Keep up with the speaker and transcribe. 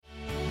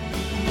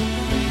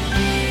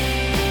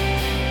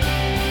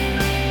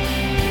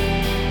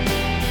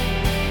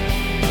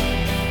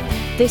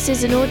This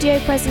is an audio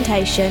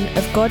presentation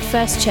of God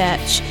First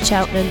Church,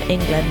 Cheltenham,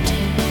 England.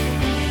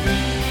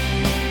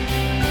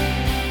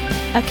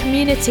 A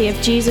community of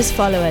Jesus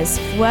followers,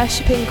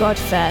 worshipping God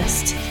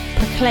first,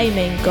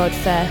 proclaiming God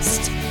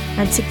first,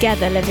 and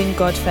together living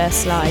God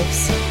first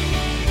lives.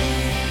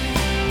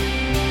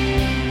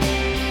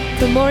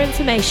 For more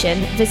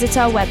information, visit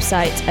our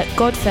website at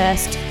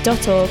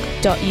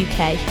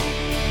godfirst.org.uk.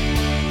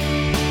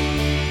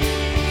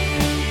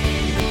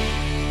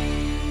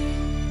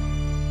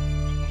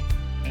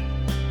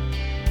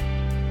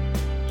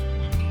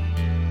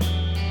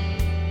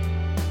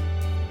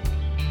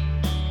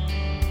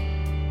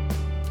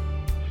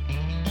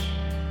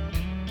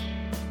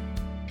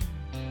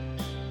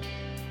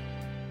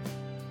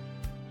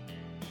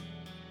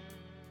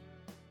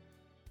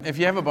 If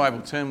you have a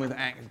Bible, turn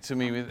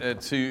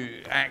to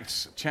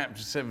Acts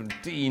chapter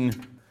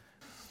 17.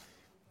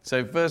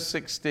 So verse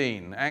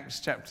 16, Acts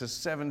chapter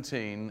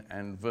 17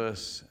 and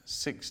verse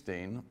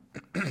 16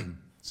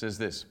 says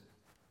this.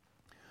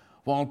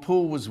 While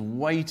Paul was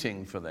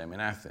waiting for them in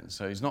Athens,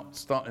 so he's not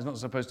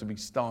supposed to be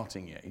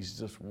starting yet, he's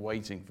just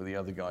waiting for the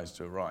other guys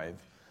to arrive.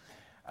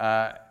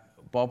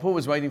 While Paul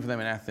was waiting for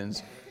them in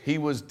Athens, he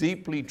was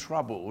deeply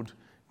troubled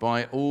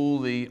by all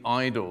the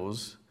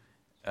idols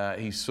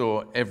he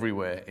saw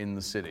everywhere in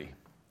the city.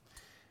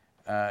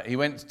 He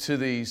went to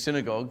the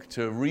synagogue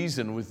to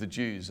reason with the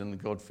Jews and the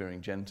God-fearing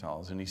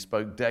Gentiles, and he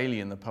spoke daily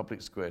in the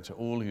public square to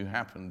all who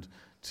happened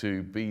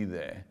to be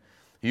there.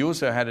 He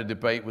also had a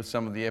debate with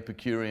some of the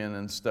Epicurean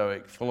and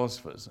Stoic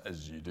philosophers,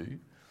 as you do.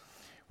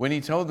 When he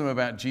told them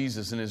about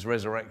Jesus and his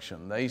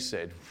resurrection, they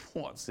said,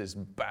 "What's this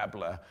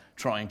babbler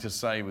trying to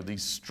say with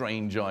these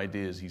strange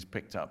ideas he's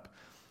picked up?"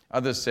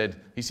 Others said,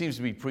 "He seems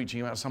to be preaching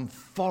about some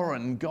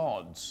foreign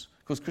gods."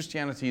 Of course,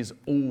 Christianity is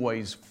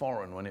always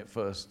foreign when it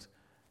first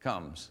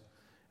comes.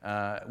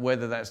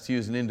 Whether that's to you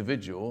as an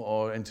individual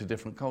or into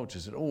different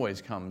cultures, it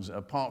always comes.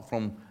 Apart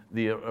from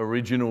the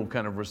original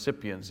kind of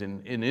recipients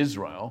in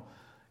Israel,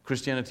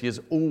 Christianity has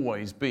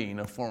always been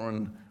a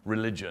foreign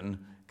religion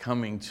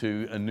coming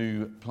to a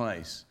new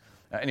place.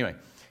 Anyway,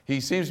 he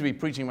seems to be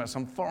preaching about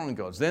some foreign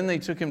gods. Then they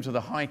took him to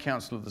the high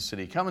council of the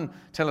city. "Come and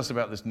tell us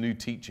about this new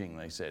teaching,"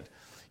 they said.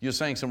 "You're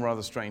saying some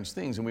rather strange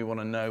things, and we want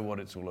to know what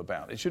it's all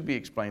about." It should be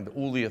explained that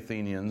all the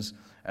Athenians,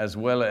 as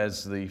well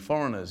as the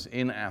foreigners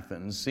in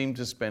Athens, seem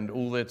to spend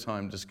all their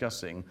time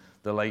discussing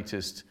the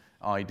latest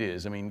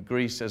ideas. I mean,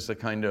 Greece as the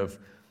kind of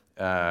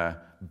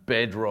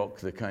bedrock,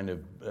 the kind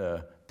of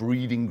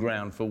breeding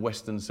ground for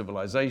Western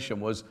civilization,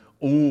 was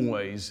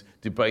always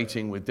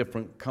debating with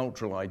different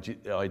cultural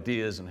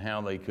ideas and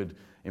how they could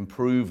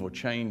improve or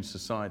change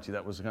society.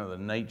 That was kind of the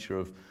nature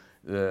of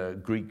the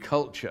Greek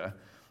culture.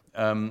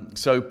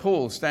 So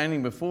Paul,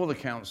 standing before the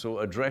council,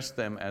 addressed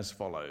them as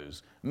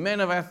follows. "Men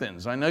of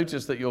Athens, I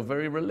notice that you're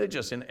very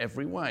religious in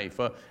every way.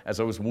 For as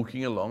I was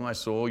walking along, I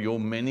saw your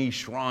many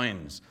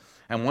shrines.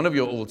 And one of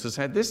your altars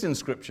had this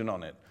inscription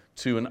on it,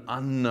 'To an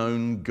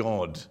unknown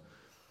God.'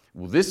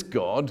 Well, this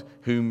God,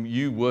 whom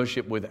you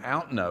worship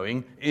without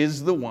knowing,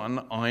 is the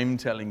one I'm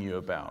telling you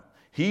about.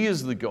 He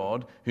is the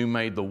God who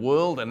made the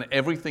world and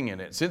everything in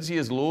it. Since he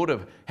is Lord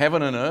of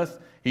heaven and earth,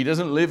 he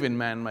doesn't live in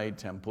man-made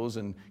temples,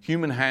 and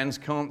human hands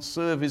can't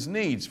serve his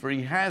needs, for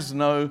he has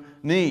no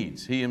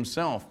needs. He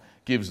himself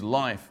gives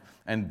life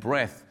and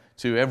breath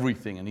to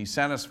everything, and he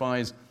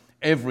satisfies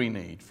every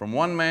need. From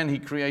one man he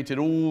created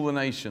all the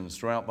nations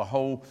throughout the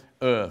whole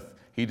earth.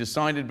 He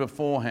decided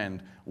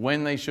beforehand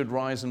when they should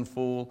rise and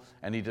fall,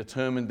 and he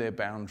determined their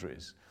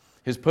boundaries.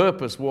 His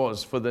purpose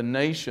was for the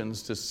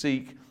nations to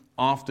seek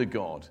after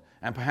God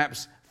and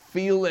perhaps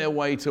feel their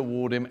way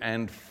toward him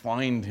and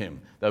find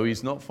him, though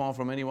he's not far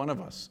from any one of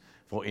us.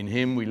 For in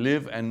him we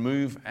live and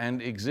move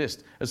and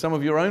exist. As some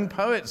of your own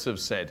poets have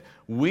said,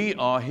 we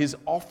are his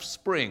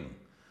offspring.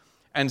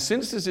 And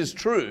since this is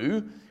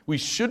true, we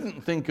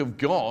shouldn't think of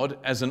God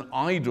as an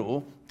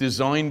idol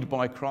designed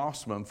by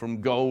craftsmen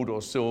from gold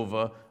or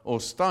silver or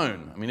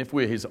stone. I mean, if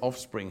we're his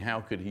offspring, how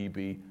could he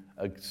be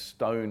a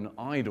stone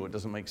idol? It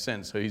doesn't make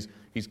sense. So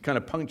he's kind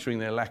of puncturing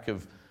their lack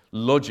of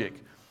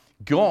logic.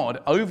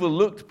 God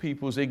overlooked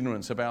people's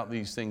ignorance about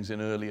these things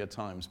in earlier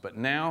times, but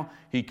now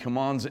he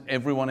commands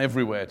everyone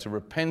everywhere to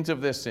repent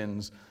of their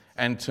sins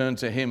and turn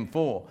to him,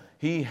 for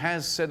he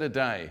has set a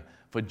day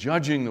for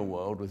judging the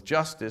world with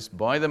justice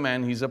by the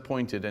man he's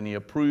appointed, and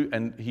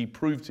he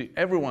proved to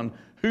everyone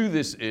who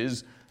this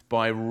is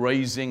by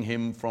raising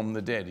him from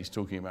the dead. He's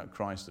talking about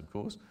Christ, of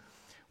course.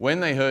 When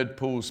they heard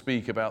Paul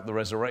speak about the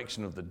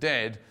resurrection of the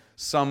dead,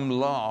 some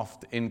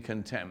laughed in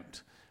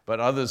contempt,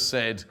 but others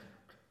said,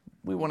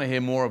 "We want to hear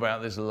more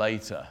about this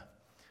later."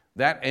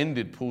 That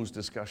ended Paul's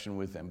discussion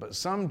with them, but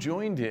some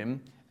joined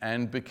him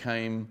and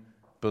became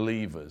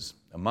believers.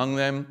 Among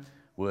them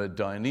were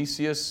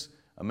Dionysius,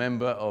 a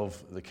member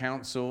of the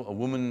council, a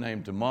woman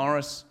named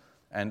Damaris,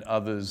 and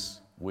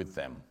others with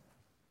them.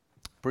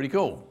 Pretty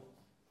cool.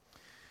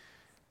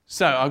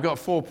 So I've got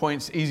 4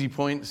 points, easy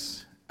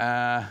points,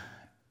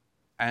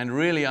 and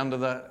really under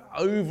the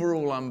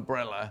overall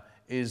umbrella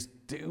is,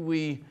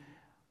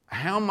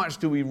 how much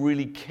do we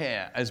really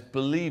care as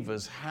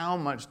believers? How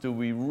much do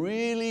we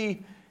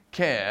really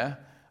care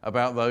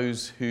about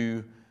those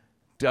who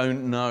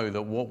don't know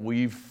that what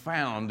we've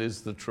found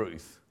is the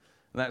truth?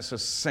 And that's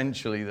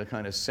essentially the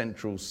kind of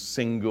central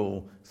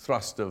single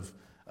thrust of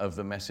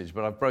the message,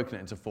 but I've broken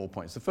it into 4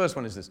 points. The first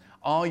one is this: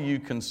 are you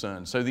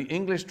concerned? So the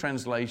English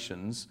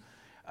translations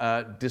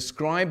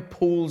describe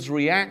Paul's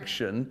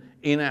reaction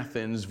in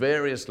Athens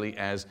variously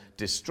as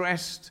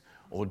distressed,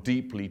 or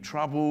deeply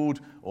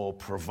troubled, or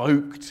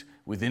provoked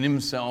within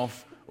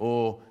himself,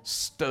 or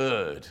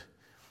stirred.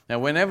 Now,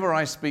 whenever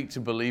I speak to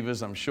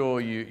believers, I'm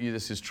sure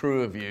this is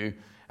true of you,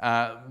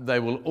 they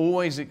will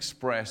always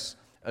express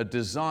a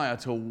desire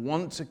to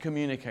want to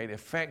communicate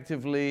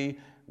effectively,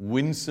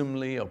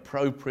 winsomely,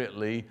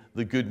 appropriately,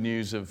 the good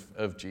news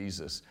of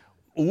Jesus.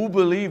 All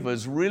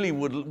believers really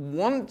would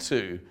want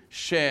to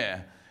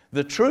share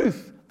the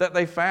truth that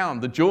they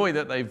found, the joy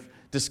that they've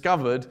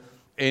discovered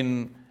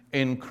in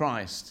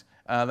Christ.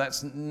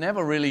 That's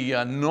never really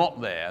not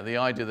there, the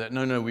idea that,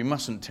 no, we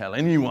mustn't tell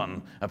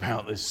anyone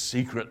about this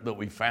secret that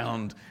we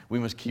found. We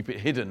must keep it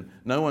hidden.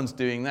 No one's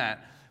doing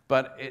that.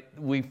 But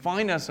we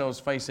find ourselves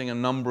facing a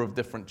number of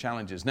different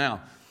challenges.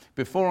 Now,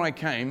 before I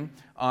came,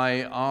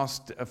 I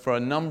asked for a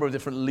number of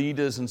different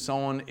leaders and so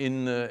on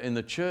in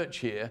the church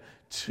here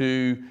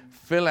to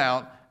fill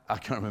out, I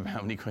can't remember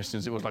how many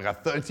questions, it was like a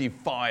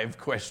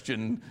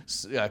 35-question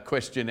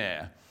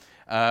questionnaire.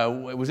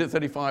 Was it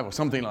 35 or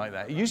something like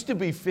that? It used to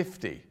be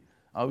 50.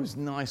 I was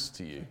nice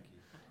to you.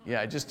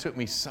 Yeah, it just took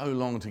me so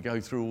long to go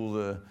through all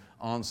the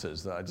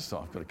answers that I just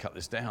thought, I've got to cut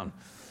this down.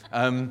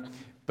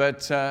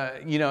 But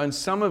and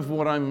some of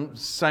what I'm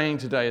saying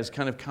today has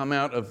kind of come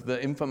out of the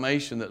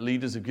information that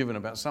leaders have given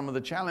about some of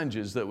the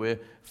challenges that we're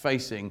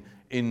facing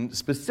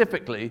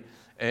specifically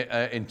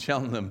in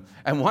Cheltenham.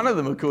 And one of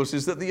them, of course,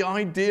 is that the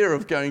idea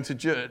of going to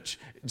church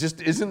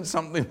just isn't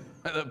something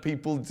that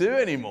people do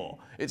anymore.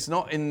 It's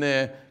not in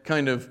their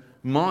kind of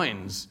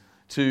minds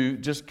to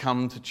just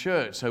come to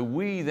church. So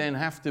we then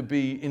have to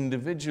be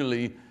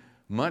individually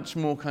much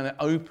more kind of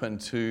open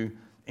to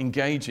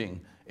engaging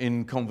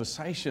in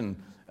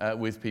conversation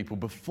with people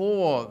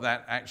before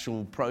that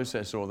actual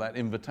process or that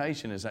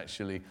invitation is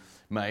actually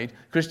made.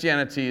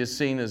 Christianity is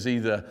seen as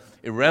either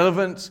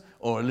irrelevant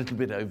or a little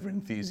bit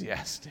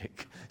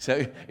over-enthusiastic.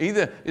 So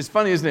either, it's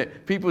funny, isn't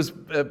it? People,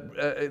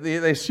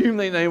 they assume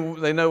they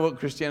know what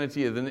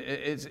Christianity is, and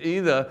it's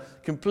either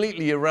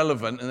completely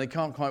irrelevant and they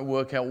can't quite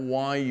work out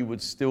why you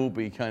would still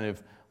be kind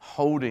of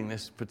holding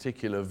this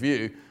particular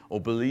view or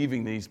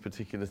believing these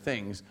particular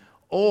things,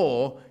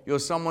 or you're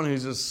someone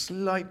who's a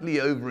slightly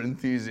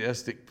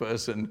over-enthusiastic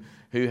person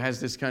who has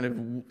this kind of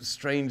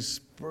strange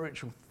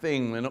spiritual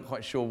thing. They're not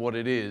quite sure what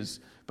it is,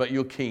 but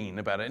you're keen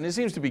about it. And it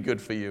seems to be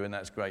good for you, and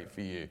that's great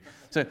for you.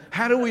 So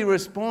how do we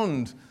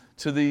respond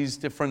to these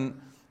different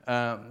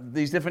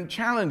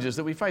challenges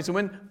that we face? And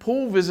when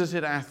Paul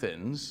visited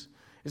Athens,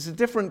 it's a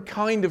different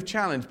kind of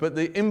challenge, but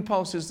the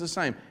impulse is the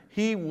same.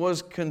 He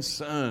was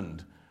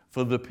concerned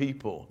for the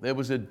people. There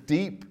was a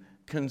deep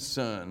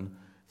concern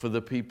for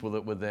the people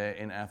that were there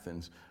in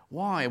Athens.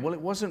 Why? Well,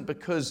 it wasn't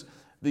because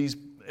these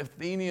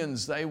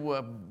Athenians, they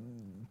were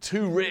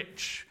too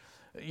rich,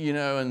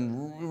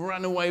 and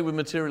ran away with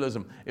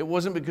materialism. It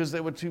wasn't because they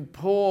were too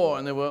poor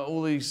and there were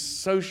all these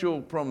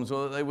social problems,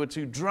 or that they were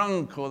too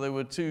drunk, or they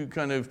were too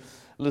kind of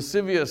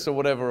lascivious or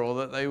whatever, or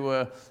that they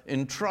were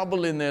in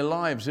trouble in their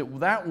lives.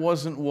 That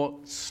wasn't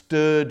what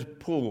stirred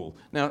Paul.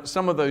 Now,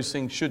 some of those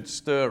things should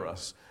stir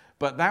us,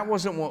 but that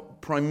wasn't what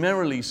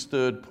primarily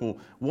stirred Paul.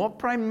 What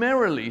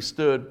primarily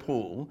stirred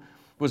Paul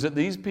was that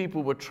these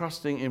people were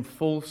trusting in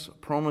false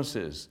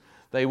promises.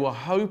 They were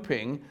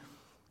hoping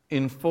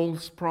in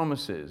false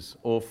promises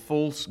or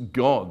false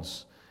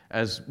gods,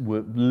 as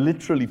were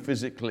literally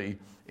physically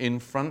in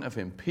front of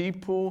him.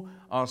 People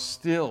are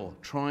still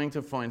trying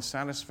to find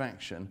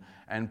satisfaction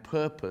and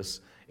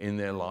purpose in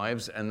their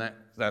lives, and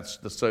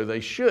so they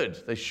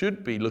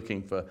should be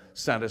looking for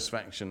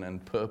satisfaction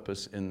and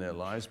purpose in their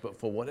lives, but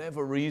for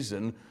whatever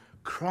reason,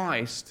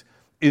 Christ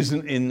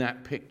isn't in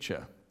that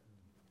picture.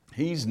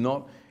 He's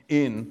not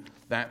in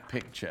that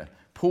picture.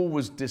 Paul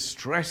was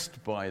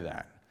distressed by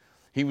that.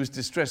 He was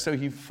distressed, so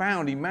he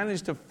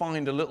managed to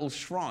find a little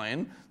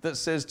shrine that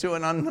says to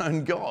an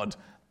unknown God.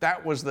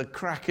 That was the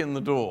crack in the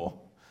door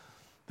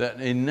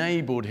that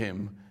enabled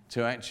him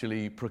to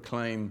actually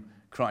proclaim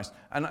Christ.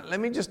 And let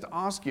me just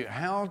ask you,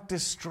 how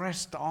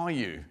distressed are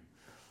you?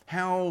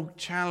 How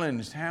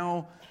challenged?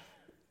 How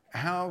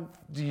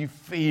do you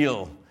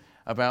feel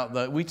about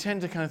that? We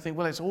tend to kind of think,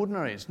 well, it's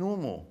ordinary, it's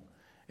normal.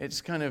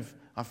 It's kind of,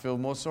 I feel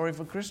more sorry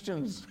for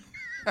Christians.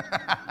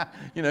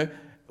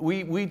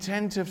 We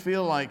tend to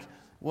feel like,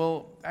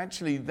 well,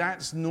 actually,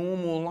 that's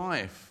normal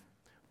life.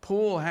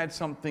 Paul had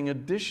something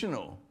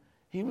additional.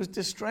 He was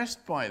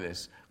distressed by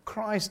this.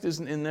 Christ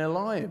isn't in their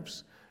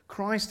lives.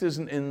 Christ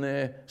isn't in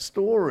their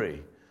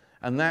story.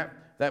 And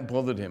that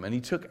bothered him. And he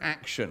took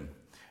action.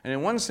 And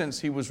in one sense,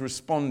 he was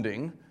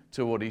responding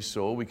to what he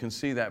saw. We can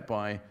see that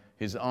by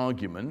his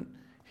argument.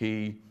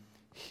 He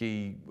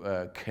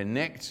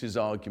connects his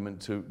argument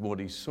to what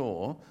he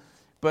saw.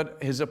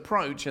 But his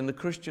approach, and the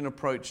Christian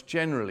approach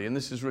generally, and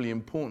this is really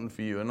important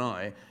for you and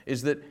I,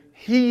 is that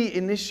he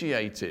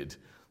initiated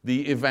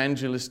the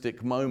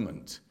evangelistic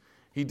moment.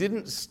 He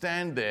didn't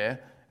stand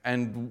there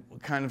and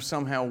kind of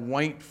somehow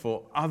wait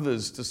for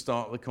others to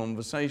start the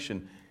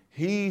conversation.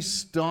 He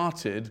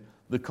started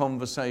the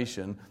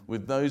conversation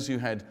with those who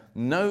had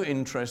no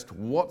interest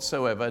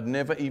whatsoever,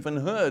 never even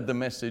heard the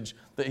message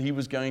that he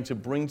was going to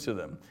bring to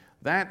them.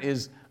 That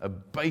is a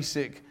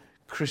basic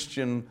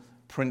Christian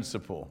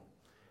principle.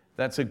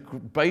 That's a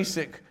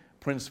basic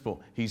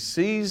principle. He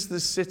sees the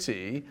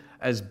city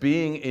as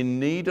being in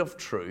need of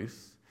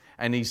truth,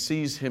 and he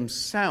sees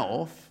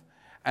himself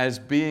as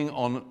being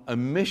on a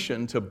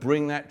mission to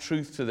bring that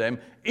truth to them,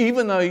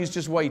 even though he's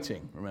just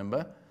waiting,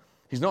 remember?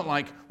 He's not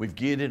like, we've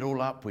geared it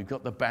all up, we've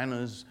got the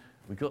banners,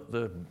 we've got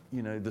the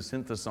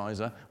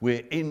synthesizer,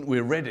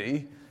 we're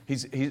ready.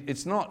 He's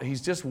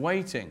just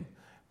waiting.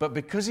 But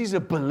because he's a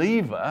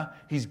believer,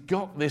 he's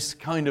got this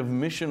kind of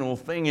missional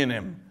thing in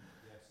him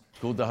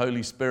called the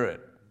Holy Spirit.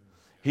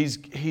 He's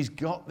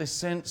got this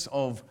sense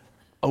of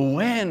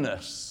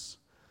awareness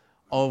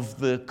of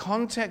the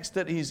context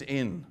that he's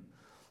in,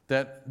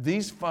 that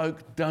these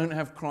folk don't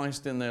have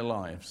Christ in their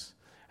lives.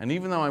 And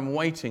even though I'm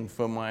waiting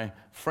for my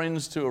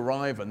friends to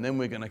arrive, and then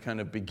we're going to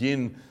kind of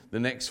begin the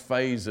next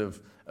phase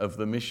of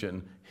the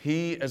mission,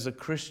 he, as a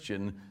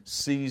Christian,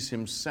 sees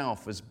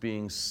himself as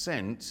being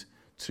sent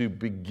to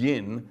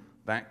begin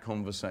that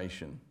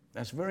conversation.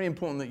 That's very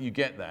important that you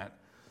get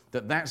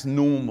that's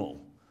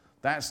normal.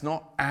 That's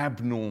not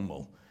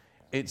abnormal.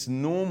 It's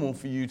normal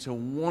for you to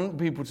want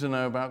people to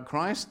know about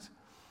Christ.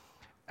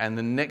 And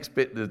the next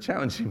bit, the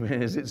challenging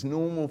bit, is it's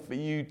normal for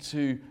you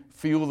to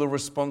feel the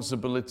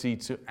responsibility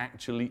to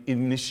actually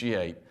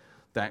initiate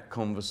that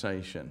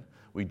conversation.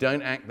 We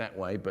don't act that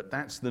way, but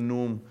that's the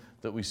norm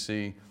that we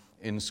see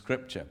in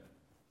Scripture.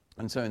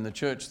 And so in the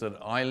church that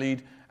I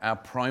lead, our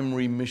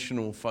primary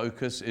missional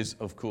focus is,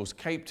 of course,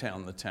 Cape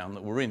Town, the town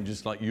that we're in,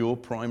 just like your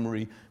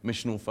primary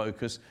missional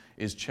focus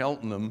is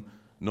Cheltenham,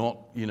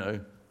 not,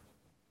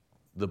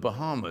 the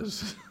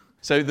Bahamas.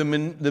 So the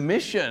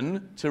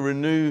mission to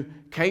renew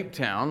Cape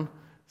Town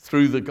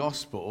through the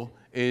gospel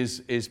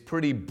is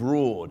pretty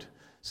broad.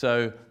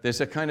 So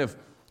there's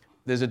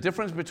a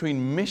difference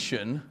between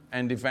mission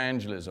and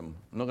evangelism.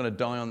 I'm not going to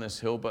die on this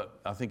hill, but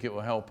I think it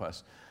will help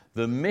us.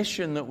 The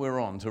mission that we're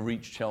on to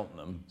reach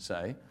Cheltenham,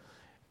 say,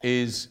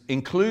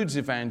 includes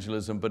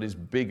evangelism, but is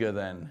bigger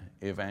than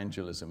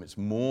evangelism. It's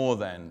more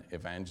than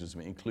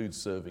evangelism. It includes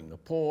serving the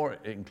poor.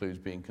 It includes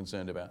being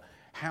concerned about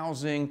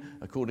housing.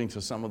 According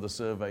to some of the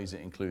surveys,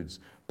 it includes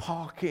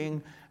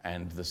parking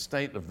and the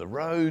state of the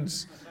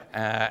roads.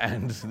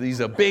 And these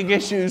are big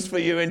issues for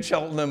you in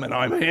Cheltenham, and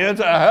I'm here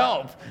to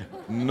help.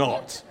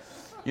 Not.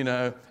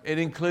 It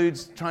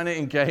includes trying to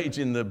engage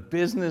in the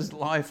business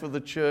life of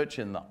the church,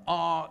 in the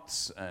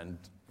arts and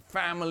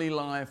family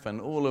life, and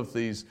all of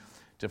these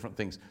different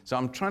things. So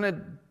I'm trying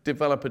to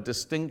develop a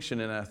distinction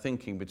in our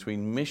thinking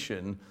between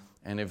mission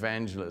and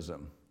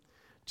evangelism,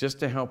 just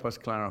to help us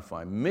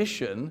clarify.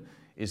 Mission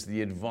is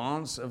the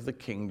advance of the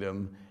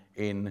kingdom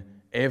in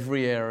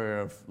every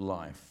area of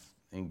life,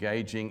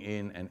 engaging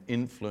in and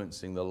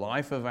influencing the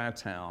life of our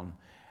town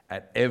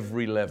at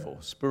every level,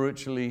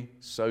 spiritually,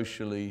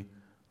 socially,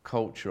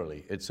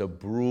 culturally. It's a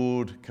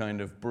broad kind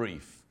of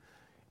brief.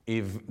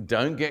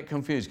 Don't get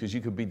confused, because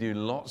you could be doing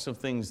lots of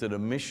things that are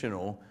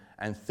missional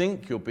and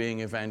think you're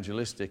being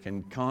evangelistic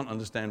and can't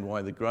understand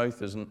why the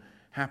growth isn't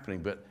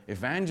happening. But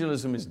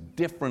evangelism is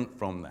different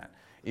from that.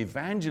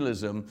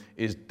 Evangelism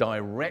is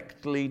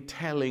directly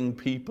telling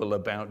people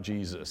about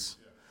Jesus.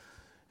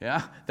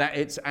 Yeah? That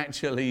it's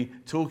actually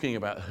talking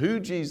about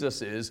who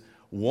Jesus is,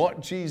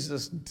 what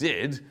Jesus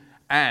did,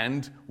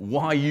 and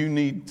why you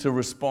need to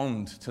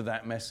respond to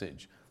that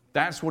message.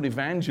 That's what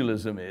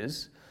evangelism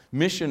is.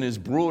 Mission is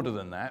broader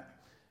than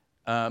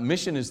that.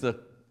 Mission is the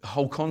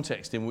whole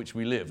context in which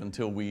we live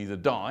until we either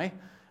die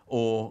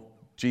or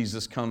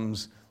Jesus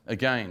comes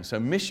again. So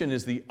mission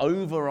is the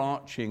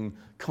overarching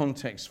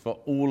context for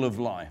all of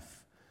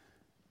life.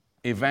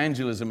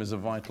 Evangelism is a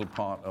vital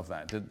part of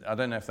that. I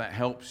don't know if that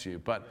helps you,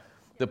 but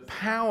the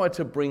power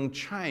to bring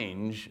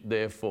change,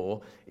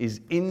 therefore,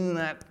 is in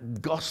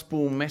that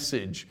gospel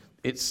message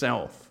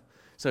itself.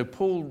 So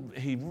Paul,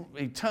 he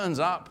turns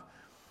up.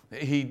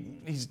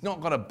 He's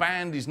not got a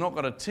band, he's not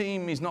got a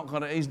team,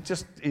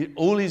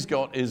 all he's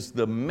got is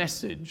the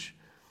message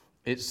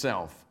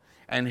itself.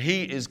 And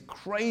he is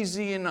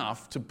crazy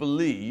enough to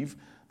believe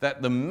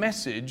that the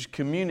message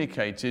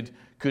communicated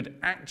could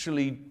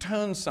actually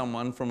turn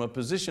someone from a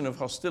position of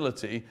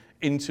hostility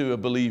into a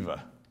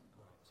believer.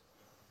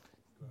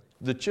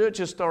 The church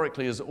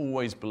historically has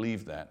always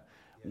believed that.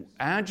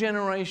 Our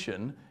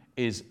generation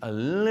is a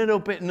little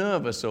bit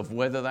nervous of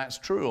whether that's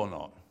true or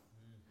not.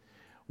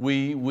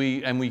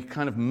 We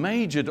kind of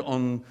majored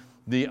on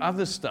the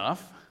other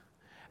stuff,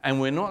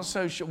 and we're not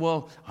so sure.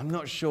 Well, I'm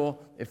not sure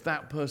if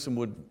that person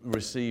would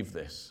receive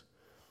this.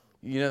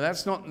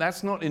 That's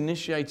not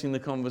initiating the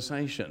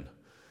conversation.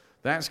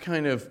 That's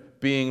kind of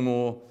being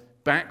more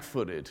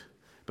back-footed.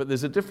 But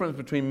there's a difference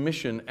between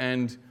mission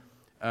and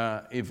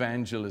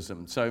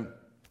evangelism. So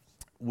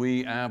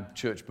our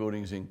church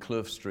building is in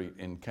Kloof Street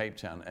in Cape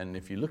Town, and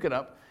if you look it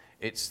up,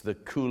 it's the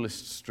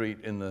coolest street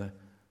in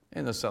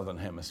the Southern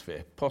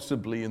Hemisphere,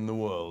 possibly in the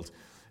world.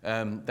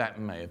 That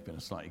may have been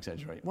a slight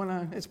exaggeration. Well,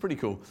 no, it's pretty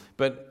cool.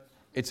 But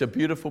it's a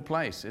beautiful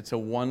place. It's a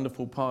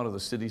wonderful part of the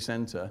city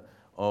centre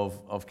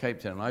of Cape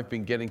Town. I've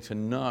been getting to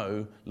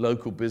know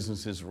local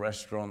businesses,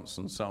 restaurants,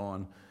 and so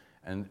on,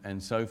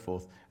 and so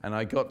forth. And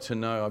I got to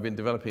know, I've been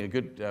developing a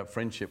good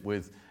friendship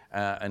with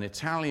an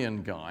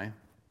Italian guy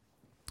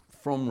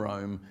from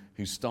Rome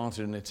who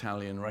started an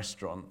Italian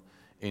restaurant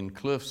in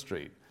Kloof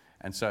Street.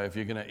 And so if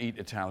you're going to eat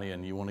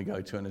Italian, you want to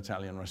go to an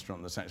Italian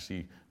restaurant that's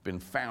actually been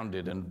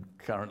founded and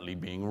currently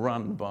being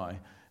run by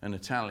an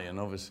Italian,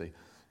 obviously.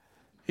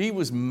 He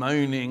was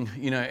moaning,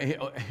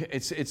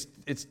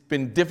 it's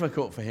been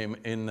difficult for him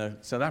in the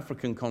South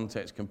African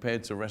context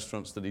compared to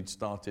restaurants that he'd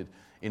started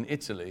in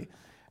Italy.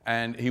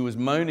 And he was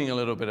moaning a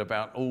little bit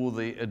about all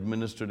the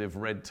administrative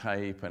red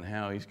tape and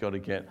how he's got to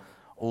get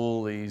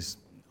all these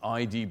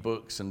ID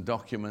books and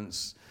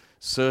documents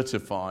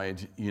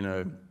certified,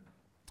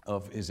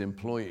 of his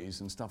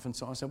employees and stuff. And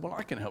so I said, well,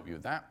 I can help you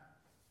with that.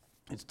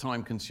 It's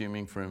time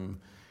consuming for him.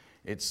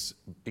 It's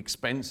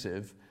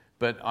expensive,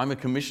 but I'm a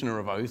commissioner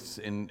of oaths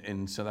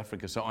in South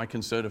Africa, so I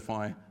can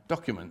certify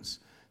documents.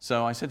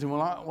 So I said to him,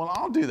 well,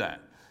 I'll do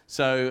that.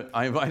 So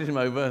I invited him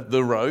over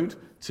the road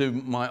to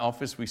my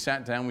office. We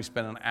sat down, we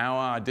spent an hour.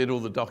 I did all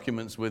the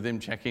documents with him,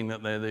 checking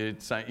that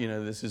they'd say,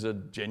 this is a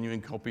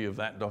genuine copy of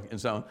that document,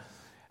 and so on.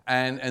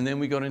 And then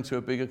we got into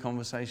a bigger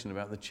conversation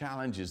about the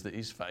challenges that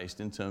he's faced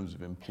in terms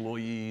of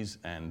employees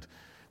and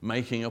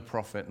making a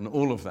profit and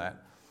all of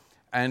that.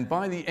 And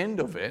by the end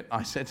of it,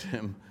 I said to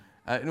him,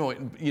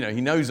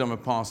 he knows I'm a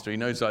pastor. He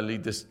knows I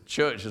lead this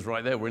church. Is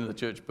right there. We're in the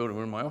church building.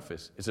 We're in my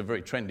office. It's a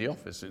very trendy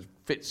office. It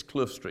fits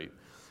Kloof Street.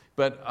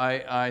 But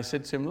I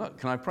said to him, look,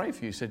 can I pray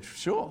for you? He said,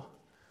 sure.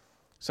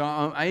 So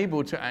I'm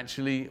able to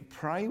actually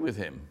pray with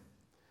him.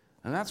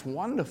 And that's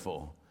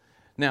wonderful.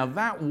 Now,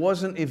 that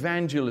wasn't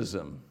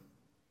evangelism.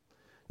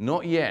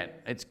 Not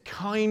yet. It's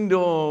kind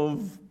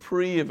of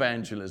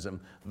pre-evangelism.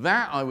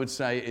 That, I would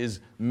say, is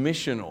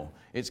missional.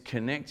 It's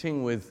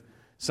connecting with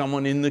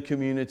someone in the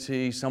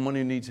community, someone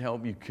who needs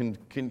help. You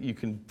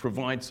can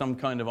provide some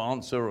kind of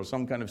answer or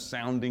some kind of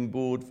sounding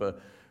board for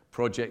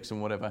projects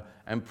and whatever,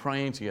 and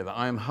praying together.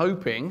 I am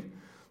hoping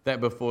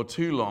that before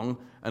too long,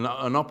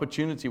 an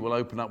opportunity will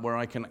open up where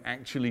I can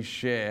actually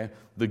share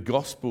the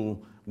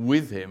gospel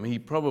with him. He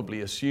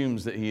probably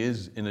assumes that he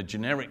is, in a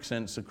generic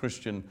sense, a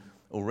Christian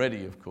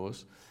already, of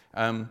course.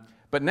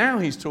 But now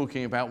he's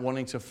talking about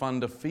wanting to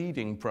fund a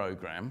feeding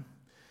program.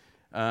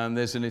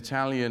 There's an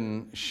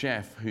Italian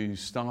chef who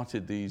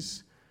started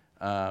these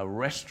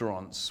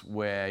restaurants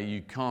where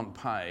you can't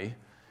pay.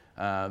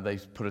 They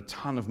put a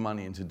ton of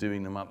money into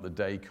doing them up, the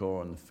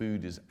decor, and the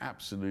food is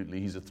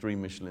he's a 3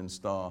 Michelin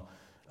star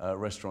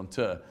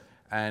restaurateur.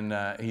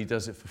 And he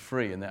does it for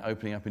free, and they're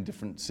opening up in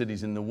different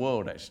cities in the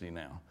world actually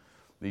now.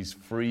 These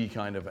free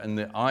kind of,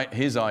 and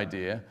his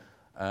idea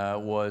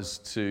was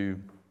to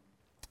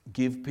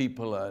give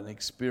people an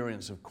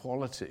experience of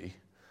quality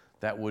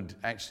that would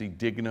actually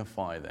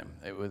dignify them.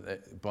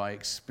 By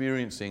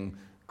experiencing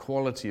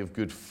quality of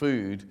good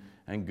food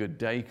and good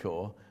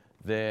decor,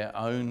 their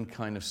own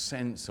kind of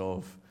sense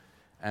of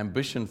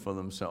ambition for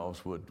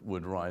themselves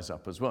would rise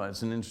up as well.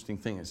 It's an interesting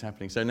thing that's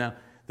happening. So now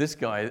this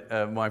guy,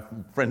 my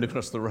friend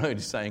across the road,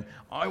 is saying,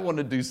 I want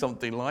to do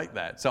something like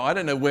that. So I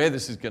don't know where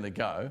this is going to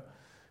go,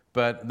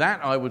 but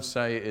that I would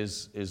say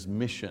is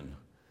mission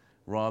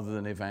rather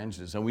than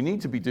evangelism. So we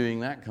need to be doing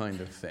that kind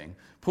of thing.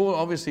 Paul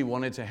obviously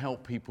wanted to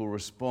help people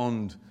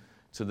respond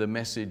to the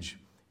message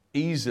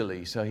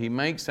easily, so he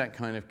makes that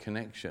kind of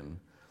connection.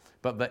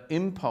 But the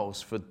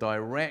impulse for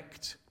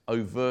direct,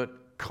 overt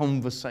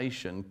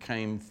conversation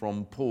came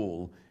from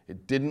Paul.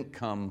 It didn't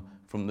come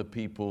from the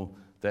people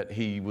that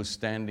he was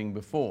standing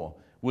before.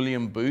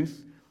 William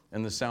Booth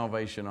and the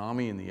Salvation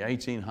Army in the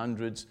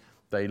 1800s,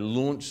 they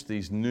launched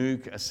these new,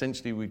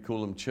 essentially we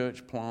call them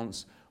church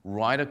plants,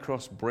 right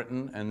across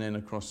Britain and then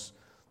across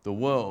the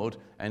world.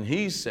 And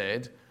he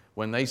said,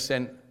 when they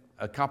sent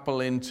a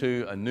couple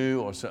into a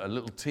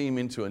little team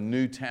into a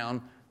new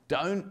town,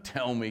 don't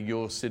tell me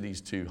your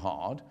city's too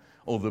hard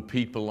or the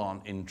people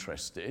aren't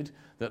interested,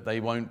 that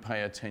they won't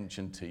pay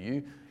attention to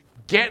you.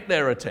 Get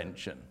their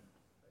attention.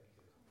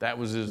 That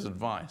was his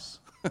advice.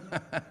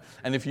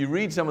 And if you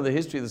read some of the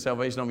history of the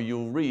Salvation Army,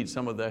 you'll read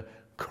some of the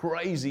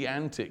crazy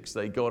antics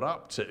they got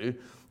up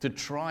to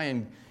try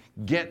and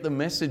get the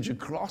message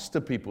across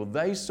to people.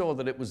 They saw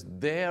that it was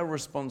their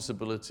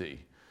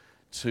responsibility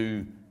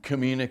to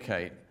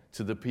communicate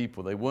to the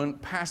people. They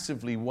weren't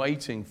passively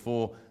waiting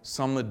for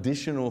some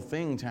additional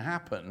thing to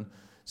happen.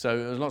 So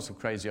there's lots of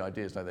crazy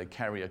ideas, like they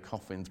carry a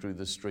coffin through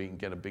the street and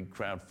get a big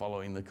crowd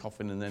following the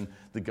coffin, and then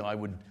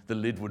the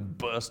lid would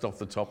burst off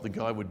the top, the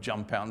guy would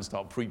jump out and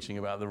start preaching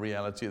about the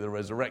reality of the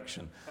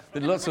resurrection.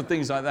 There's lots of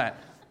things like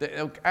that.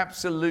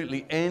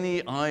 Absolutely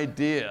any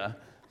idea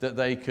that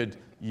they could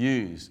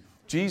use.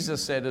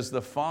 Jesus said, as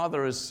the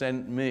Father has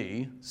sent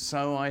me,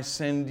 so I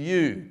send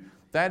you.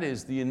 That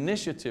is, the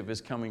initiative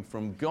is coming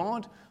from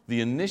God,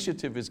 the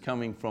initiative is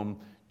coming from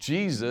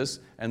Jesus,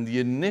 and the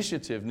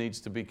initiative needs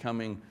to be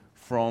coming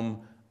from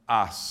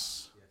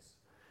us.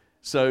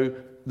 So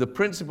the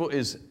principle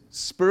is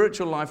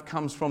spiritual life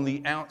comes from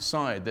the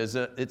outside.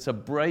 It's a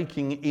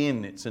breaking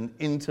in, it's an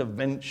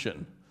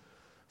intervention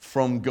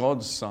from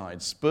God's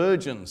side.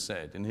 Spurgeon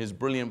said in his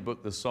brilliant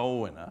book, The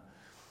Soul Winner,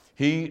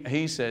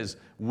 he says,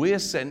 we're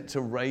sent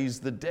to raise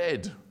the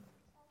dead.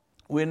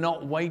 We're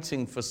not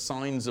waiting for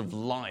signs of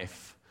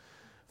life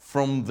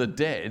from the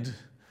dead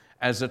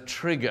as a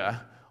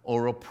trigger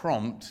or a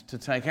prompt to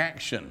take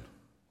action.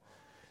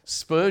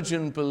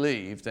 Spurgeon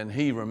believed, and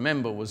he,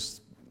 remember,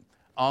 was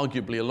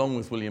arguably, along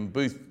with William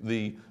Booth,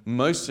 the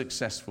most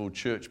successful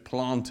church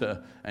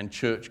planter and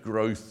church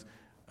growth,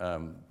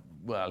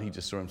 he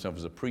just saw himself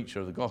as a preacher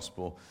of the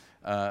gospel,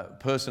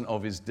 person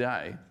of his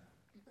day.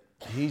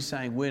 He's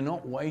saying we're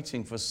not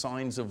waiting for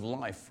signs of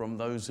life from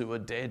those who are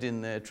dead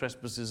in their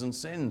trespasses and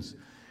sins.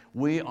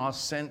 We are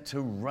sent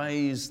to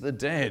raise the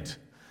dead.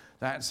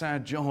 That's our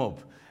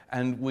job.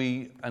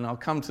 And I'll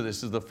come to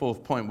this as the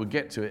fourth point, we'll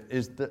get to it,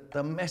 is that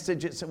the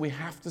message itself, we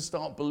have to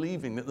start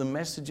believing that the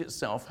message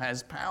itself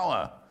has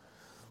power.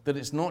 That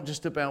it's not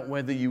just about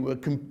whether you were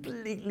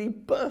completely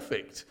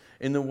perfect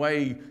in the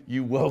way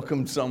you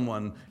welcomed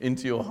someone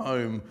into your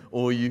home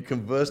or you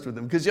conversed with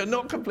them, because you're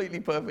not completely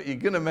perfect, you're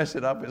going to mess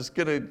it up,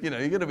 you're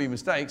going to be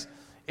mistakes.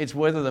 It's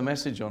whether the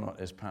message or not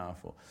is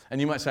powerful.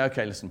 And you might say,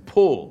 okay, listen,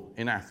 Paul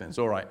in Athens,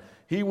 all right,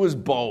 he was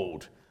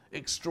bold,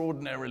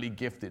 extraordinarily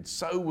gifted.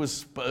 So was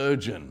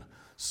Spurgeon.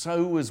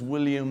 So was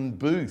William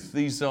Booth.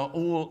 These are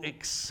all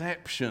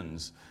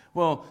exceptions.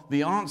 Well,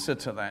 the answer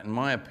to that, in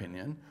my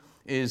opinion,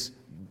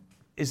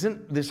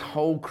 isn't this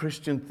whole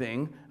Christian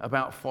thing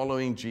about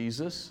following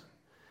Jesus?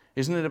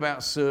 Isn't it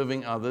about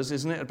serving others?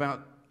 Isn't it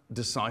about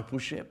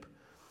discipleship?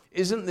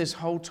 Isn't this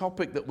whole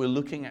topic that we're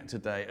looking at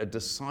today a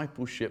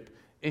discipleship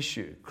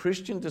issue?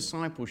 Christian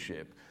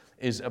discipleship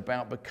is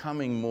about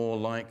becoming more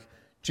like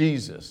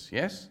Jesus,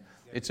 yes?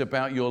 It's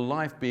about your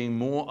life being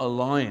more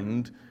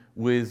aligned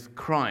with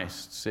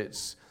Christ's.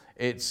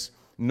 It's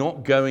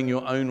not going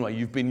your own way.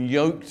 You've been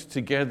yoked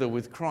together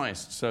with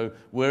Christ. So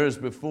whereas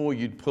before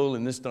you'd pull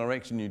in this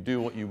direction, you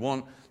do what you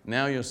want,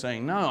 now you're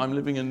saying, no, I'm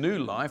living a new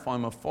life.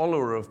 I'm a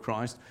follower of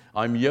Christ.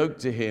 I'm yoked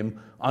to him.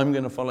 I'm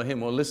going to follow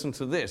him. Well, listen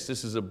to this.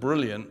 This is a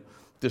brilliant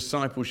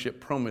discipleship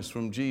promise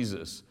from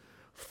Jesus.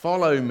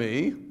 Follow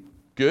me.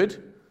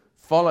 Good.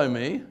 Follow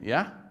me.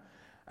 Yeah.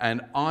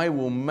 And I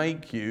will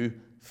make you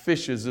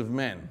fishers of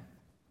men.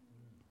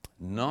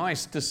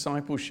 Nice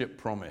discipleship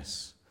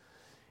promise.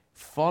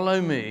 Follow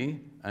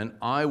me and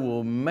I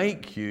will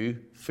make you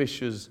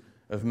fishers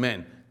of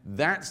men.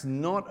 That's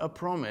not a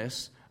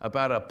promise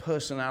about a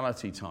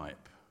personality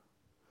type.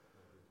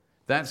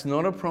 That's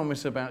not a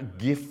promise about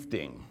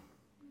gifting.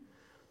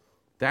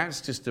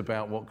 That's just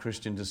about what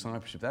Christian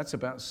discipleship, that's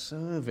about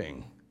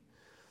serving.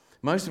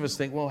 Most of us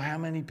think, well, how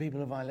many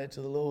people have I led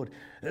to the Lord?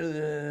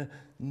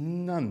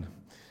 None.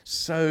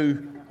 So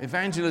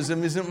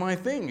evangelism isn't my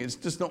thing. It's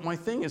just not my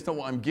thing. It's not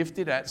what I'm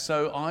gifted at.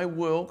 So I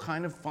will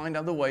kind of find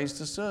other ways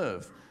to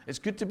serve. It's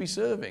good to be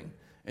serving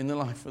in the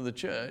life of the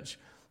church.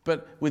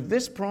 But with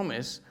this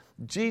promise,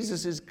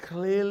 Jesus is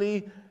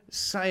clearly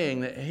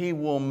saying that he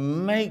will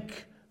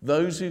make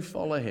those who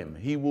follow him,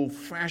 he will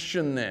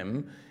fashion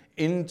them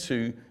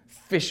into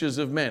fishers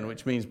of men,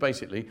 which means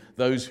basically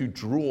those who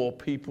draw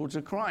people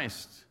to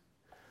Christ.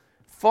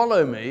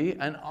 Follow me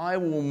and I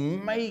will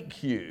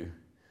make you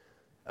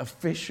a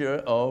fisher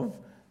of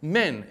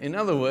men. In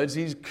other words,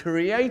 he's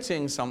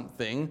creating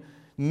something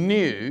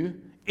new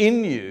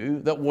in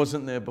you that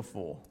wasn't there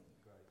before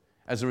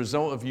as a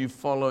result of you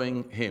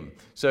following him.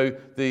 So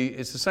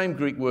it's the same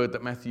Greek word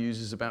that Matthew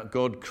uses about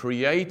God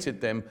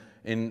created them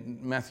in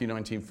Matthew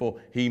 19:4.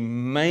 He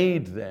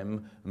made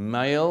them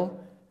male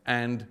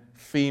and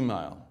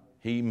female.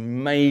 He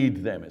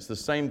made them. It's the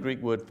same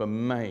Greek word for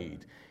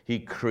made. He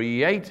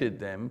created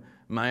them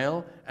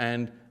male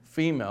and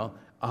female.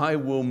 I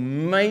will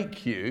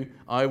make you,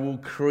 I will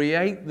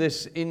create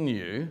this in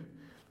you.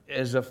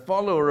 As a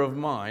follower of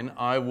mine,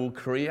 I will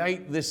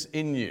create this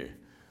in you.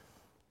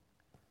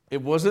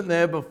 It wasn't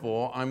there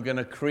before, I'm going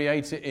to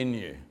create it in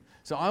you.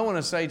 So I want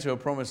to say to a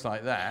promise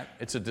like that,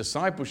 it's a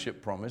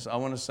discipleship promise, I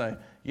want to say,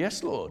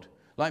 yes, Lord,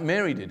 like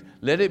Mary did,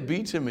 let it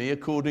be to me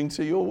according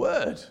to your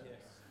word. Yes.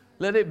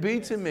 Let it be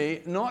to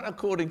me, not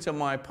according to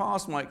my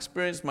past, my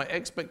experience, my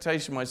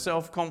expectation, my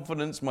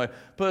self-confidence, my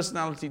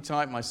personality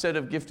type, my set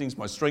of giftings,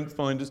 my strength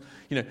finders.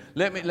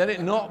 Let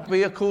it not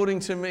be according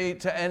to me,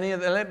 to any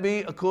of that. Let it be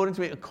according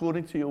to me,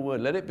 according to your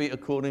word. Let it be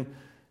according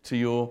to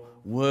your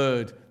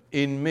word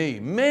in me.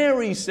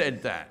 Mary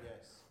said that.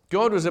 Yes.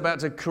 God was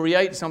about to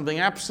create something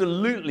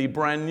absolutely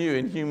brand new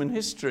in human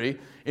history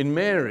in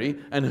Mary,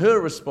 and her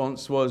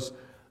response was,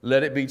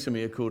 let it be to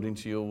me according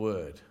to your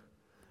word.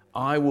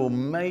 I will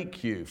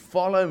make you,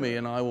 follow me,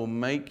 and I will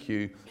make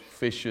you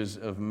fishers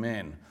of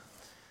men.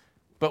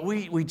 But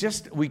we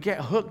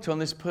get hooked on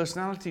this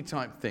personality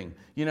type thing.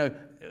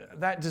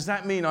 does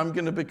that mean I'm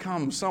going to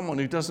become someone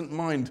who doesn't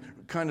mind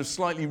kind of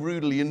slightly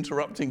rudely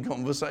interrupting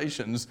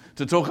conversations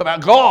to talk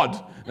about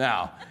God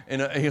now? I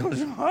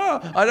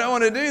don't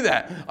want to do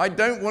that. I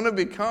don't want to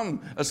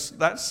become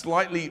that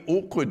slightly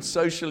awkward,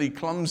 socially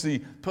clumsy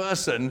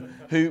person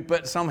who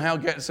but somehow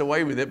gets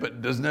away with it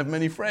but doesn't have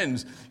many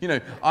friends.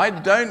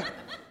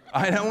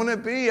 I don't want to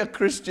be a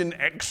Christian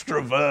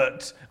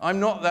extrovert.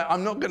 I'm not that.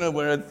 I'm not going to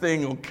wear a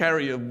thing or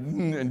carry or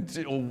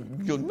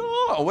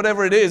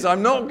whatever it is.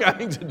 I'm not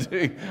going to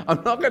do.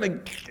 I'm not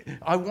going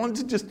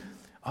to.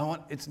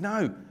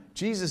 No.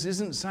 Jesus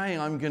isn't saying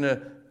I'm going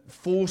to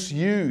force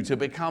you to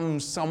become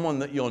someone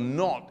that you're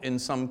not in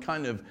some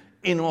kind of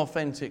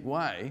inauthentic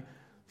way.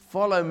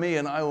 Follow me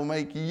and I will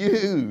make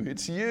you.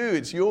 It's you.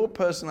 It's your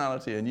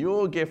personality and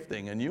your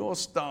gifting and your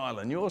style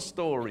and your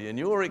story and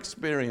your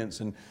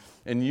experience and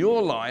in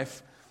your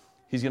life.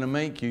 He's going to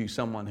make you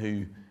someone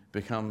who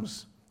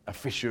becomes a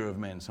fisher of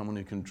men, someone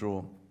who can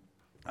draw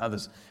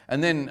others.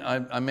 And then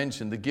I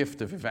mentioned the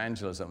gift of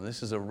evangelism.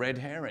 This is a red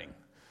herring.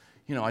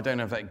 I don't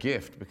have that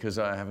gift because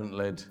I haven't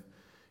led.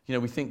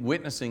 We think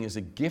witnessing is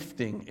a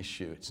gifting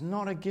issue. It's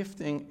not a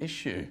gifting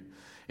issue.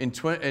 In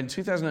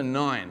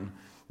 2009,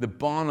 the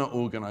Barna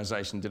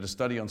organization did a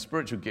study on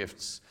spiritual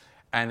gifts,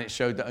 and it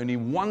showed that only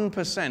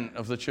 1%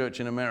 of the church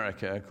in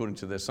America, according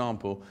to their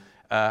sample,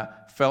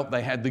 felt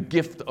they had the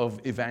gift of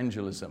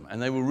evangelism.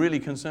 And they were really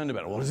concerned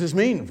about it. What does this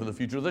mean for the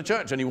future of the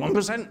church? Only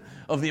 1%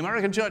 of the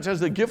American church has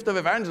the gift of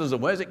evangelism.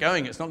 Where's it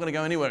going? It's not going to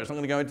go anywhere. It's not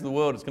going to go into the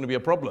world. It's going to be a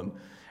problem.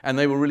 And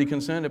they were really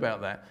concerned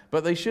about that.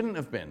 But they shouldn't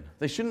have been.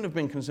 They shouldn't have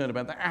been concerned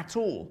about that at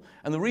all.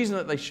 And the reason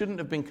that they shouldn't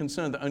have been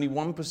concerned that only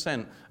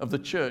 1% of the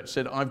church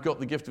said, I've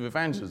got the gift of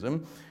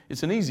evangelism,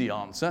 it's an easy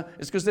answer.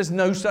 It's because there's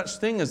no such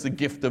thing as the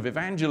gift of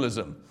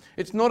evangelism.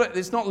 It's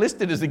not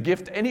listed as a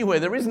gift anywhere.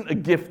 There isn't a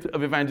gift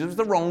of evangelism. It's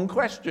the wrong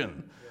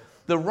question.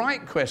 The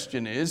right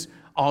question is,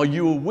 are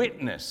you a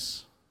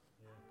witness?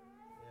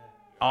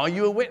 Are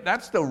you a witness?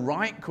 That's the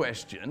right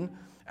question.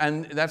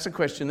 And that's a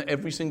question that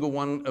every single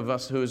one of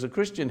us who is a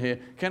Christian here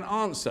can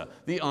answer.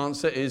 The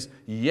answer is,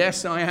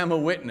 yes, I am a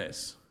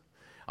witness.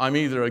 I'm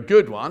either a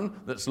good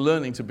one that's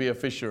learning to be a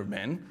fisher of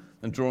men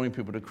and drawing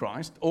people to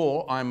Christ,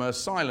 or I'm a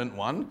silent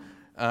one,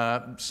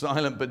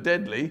 silent but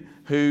deadly,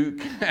 who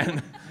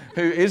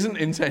isn't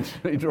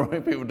intentionally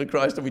drawing people to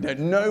Christ, and we don't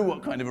know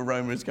what kind of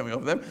aroma is coming off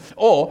of them.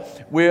 Or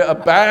we're a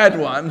bad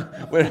one.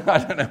 I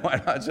don't know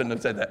why I shouldn't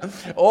have said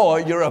that. Or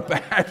you're a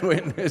bad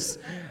witness,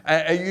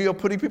 and you're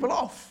putting people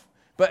off.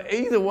 But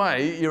either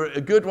way, you're a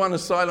good one, a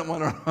silent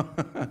one,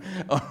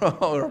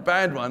 or a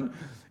bad one,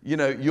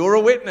 you're a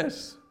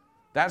witness.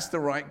 That's the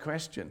right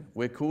question.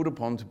 We're called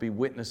upon to be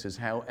witnesses,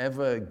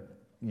 however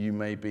you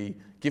may be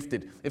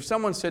gifted. If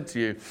someone said to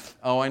you,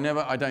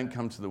 I don't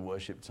come to the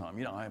worship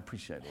time. I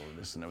appreciate all of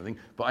this and everything,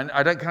 but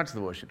I don't come to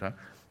the worship time.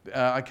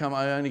 I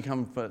only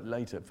come for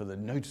later for the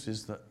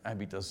notices that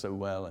Abby does so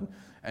well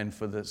and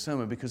for the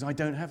sermon because I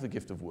don't have the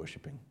gift of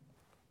worshiping.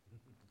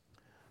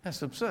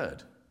 That's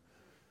absurd.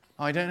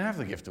 I don't have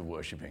the gift of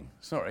worshipping.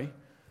 Sorry,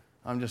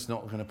 I'm just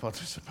not going to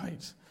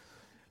participate.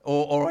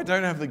 Or I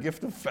don't have the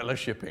gift of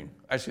fellowshipping.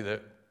 Actually,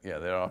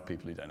 there are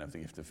people who don't have the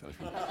gift of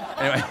fellowshipping.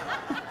 Anyway.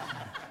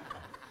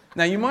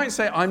 Now, you might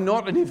say, I'm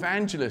not an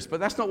evangelist, but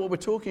that's not what we're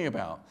talking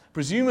about.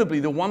 Presumably,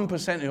 the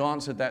 1% who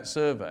answered that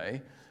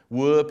survey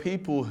were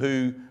people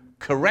who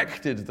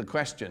corrected the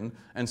question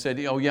and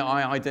said,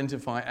 I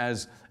identify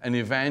as an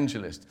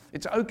evangelist.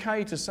 It's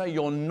okay to say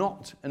you're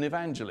not an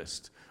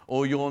evangelist,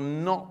 or you're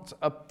not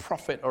a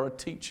prophet or a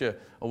teacher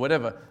or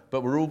whatever,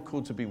 but we're all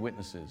called to be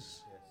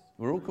witnesses.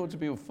 We're all called to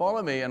be,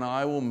 follow me and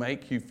I will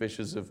make you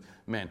fishers of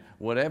men.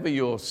 Whatever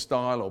your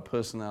style or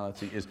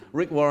personality is.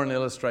 Rick Warren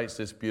illustrates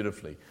this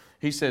beautifully.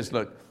 He says,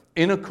 look,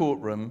 in a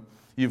courtroom,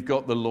 you've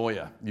got the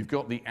lawyer, you've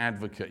got the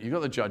advocate, you've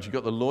got the judge, you've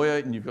got the lawyer,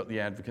 and you've got the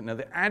advocate. Now,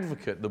 the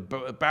advocate, the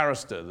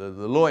barrister,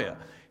 the lawyer,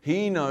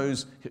 he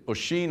knows or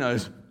she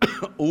knows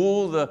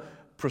all the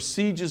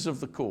procedures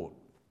of the court.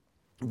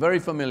 Very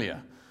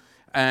familiar.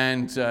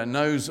 And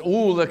knows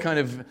all the kind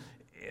of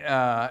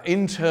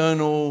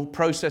internal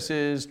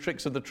processes,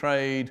 tricks of the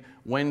trade,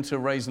 when to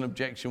raise an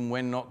objection,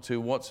 when not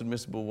to, what's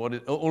admissible,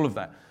 all of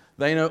that.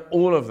 They know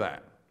all of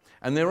that.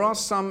 And there are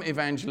some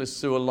evangelists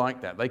who are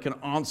like that. They can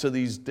answer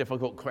these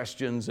difficult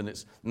questions,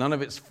 and none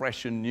of it's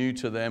fresh and new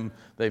to them.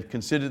 They've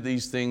considered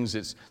these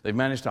things. They've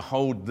managed to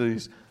hold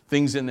these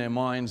things in their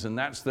minds, and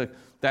that's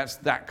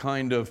that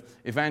kind of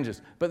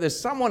evangelist. But there's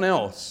someone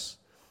else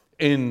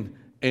in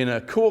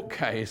a court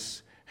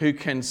case who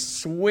can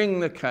swing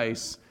the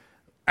case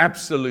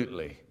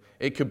absolutely.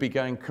 It could be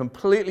going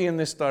completely in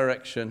this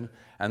direction,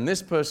 and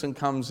this person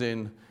comes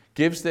in,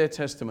 gives their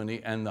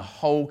testimony, and the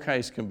whole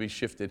case can be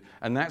shifted.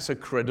 And that's a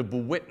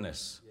credible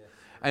witness.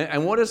 Yeah.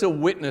 And what does a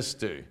witness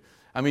do?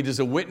 I mean, does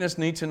a witness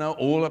need to know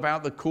all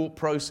about the court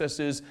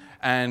processes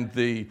and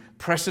the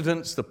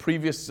precedents, the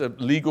previous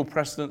legal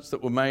precedents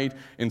that were made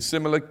in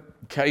similar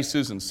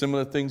cases and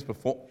similar things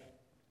before?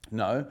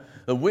 No.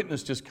 The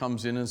witness just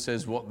comes in and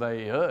says what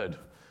they heard,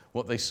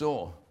 what they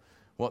saw,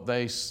 what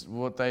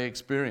they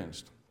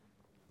experienced.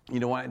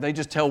 They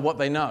just tell what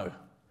they know.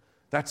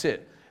 That's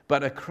it.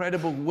 but a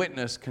credible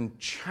witness can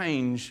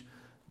change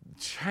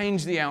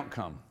the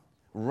outcome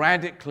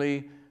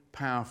radically,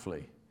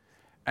 powerfully.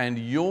 And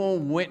your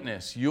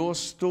witness, your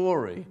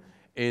story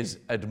is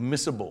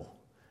admissible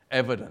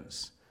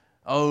evidence.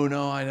 Oh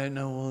no, I don't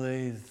know all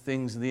the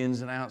things, the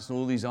ins and outs and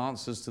all these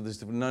answers to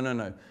this.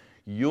 No.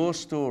 Your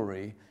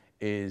story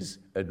is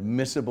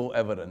admissible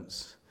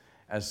evidence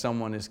as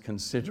someone is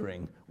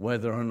considering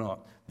whether or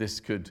not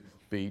this could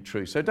be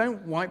true. So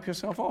don't wipe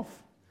yourself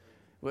off.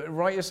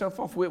 Write yourself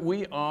off.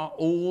 We are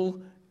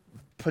all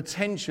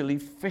potentially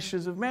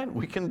fishers of men.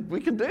 We can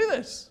do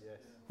this. Yes.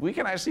 We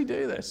can actually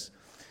do this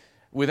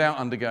without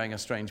undergoing a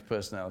strange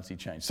personality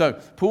change. So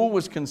Paul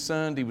was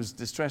concerned, he was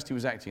distressed, he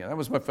was acting. That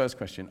was my first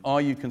question.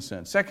 Are you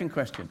concerned? Second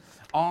question,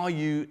 are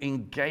you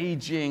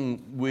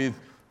engaging with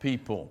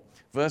people?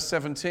 Verse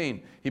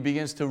 17, he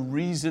begins to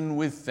reason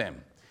with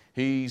them.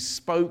 He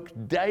spoke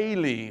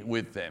daily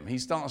with them. He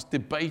starts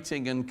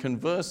debating and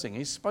conversing.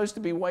 He's supposed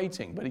to be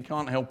waiting, but he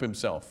can't help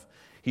himself.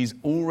 He's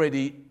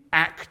already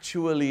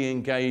actually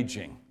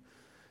engaging.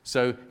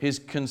 So his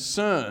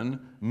concern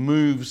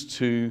moves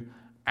to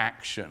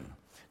action.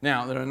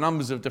 Now, there are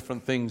numbers of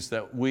different things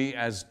that we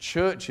as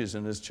churches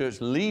and as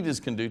church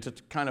leaders can do to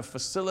kind of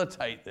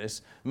facilitate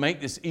this,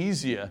 make this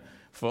easier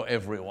for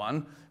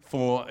everyone.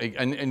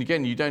 And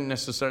again, you don't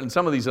necessarily, and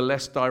some of these are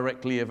less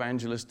directly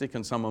evangelistic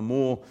and some are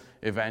more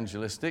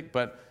evangelistic,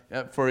 but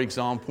for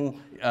example,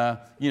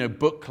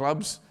 book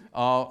clubs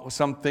are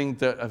something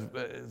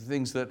that,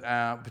 things that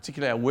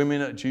particularly our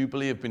women at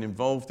Jubilee have been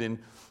involved in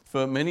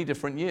for many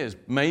different years.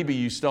 Maybe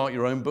you start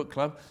your own book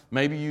club.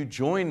 Maybe you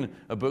join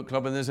a book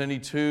club and there's only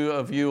 2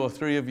 of you or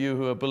 3 of you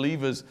who are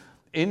believers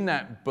in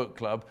that book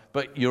club,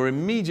 but you're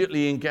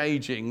immediately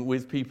engaging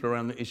with people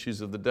around the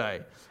issues of the day.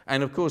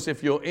 And of course,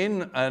 if you're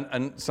in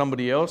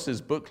somebody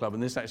else's book club,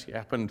 and this actually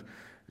happened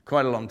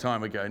quite a long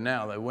time ago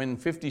now, though, when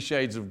 50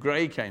 Shades of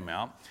Grey came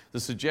out, the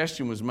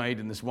suggestion was made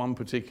in this one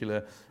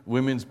particular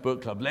women's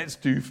book club, let's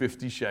do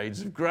 50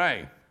 Shades of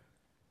Grey.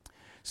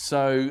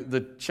 So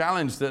the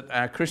challenge that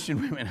our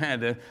Christian women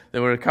had,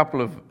 there were a couple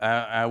of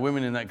our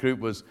women in that group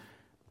was,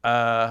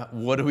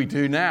 what do we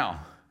do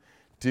now?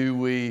 Do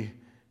we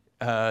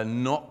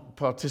not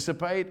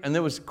participate? And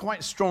there was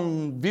quite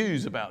strong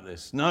views about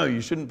this. No,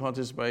 you shouldn't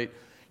participate.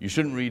 You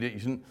shouldn't read it. You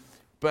shouldn't.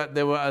 But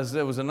there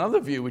was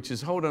another view, which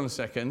is, hold on a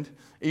second,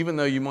 even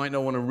though you might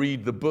not want to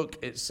read the book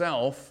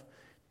itself,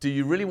 do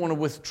you really want to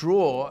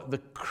withdraw the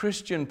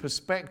Christian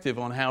perspective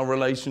on how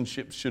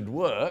relationships should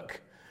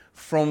work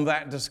from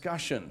that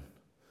discussion?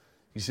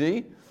 You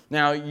see?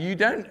 Now, you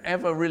don't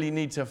ever really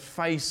need to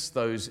face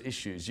those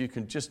issues. You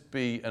can just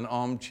be an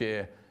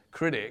armchair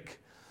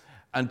critic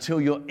until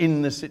you're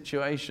in the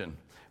situation.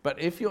 But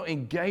if you're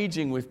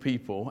engaging with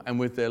people and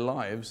with their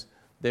lives,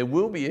 there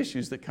will be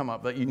issues that come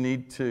up that you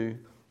need to...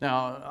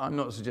 Now, I'm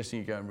not suggesting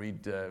you go and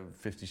read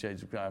 50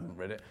 Shades of Grey. I haven't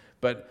read it.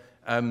 But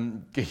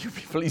you'll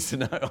be pleased to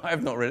know I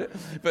have not read it.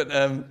 But,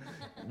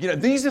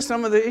 these are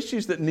some of the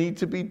issues that need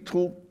to be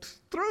talked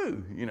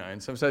through,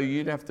 And so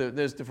you'd have to...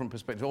 There's different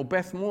perspectives. Or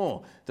Beth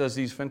Moore does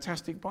these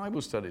fantastic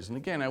Bible studies. And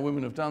again, our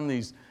women have done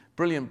these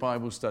brilliant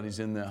Bible studies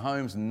in their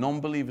homes. And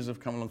non-believers have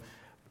come along.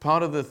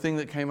 Part of the thing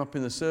that came up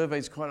in the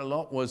surveys quite a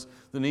lot was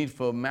the need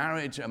for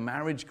marriage, a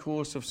marriage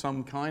course of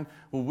some kind.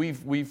 Well,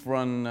 we've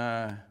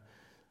run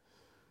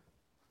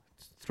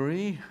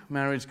 3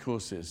 marriage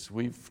courses.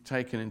 We've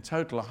taken in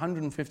total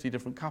 150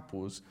 different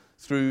couples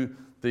through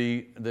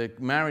the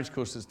marriage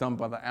course that's done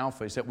by the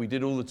Alpha. Except we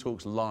did all the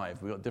talks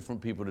live. We got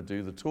different people to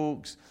do the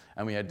talks,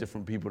 and we had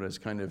different people to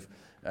kind of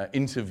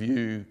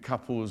interview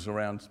couples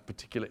around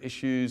particular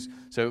issues.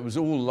 So it was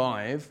all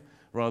live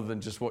rather than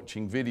just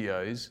watching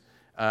videos.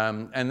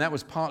 And that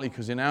was partly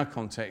because in our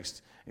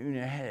context,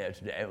 hello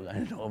today, we're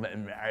going to talk about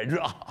marriage.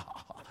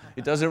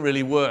 It doesn't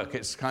really work.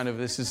 It's kind of,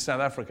 this is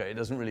South Africa. It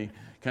doesn't really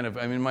kind of,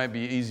 it might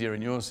be easier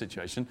in your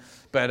situation.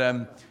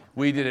 But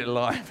we did it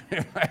live.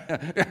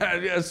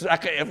 Yes,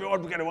 okay, if you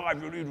want to get a wife,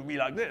 you need to be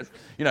like this.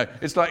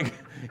 It's like,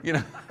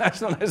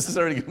 that's not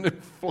necessarily going to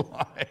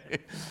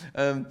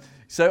fly.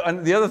 So,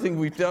 and the other thing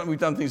we've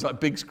done things like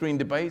big screen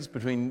debates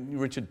between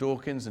Richard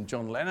Dawkins and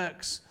John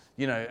Lennox.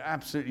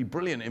 Absolutely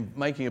brilliant in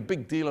making a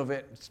big deal of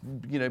it,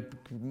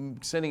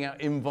 sending out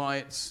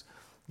invites,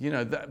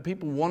 that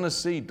people want to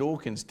see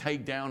Dawkins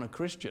take down a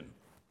Christian.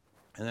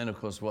 And then, of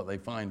course, what they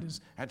find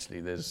is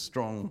actually there's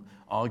strong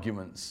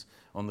arguments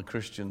on the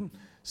Christian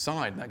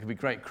side. That could be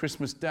great.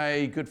 Christmas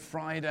Day, Good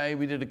Friday,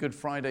 we did a Good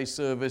Friday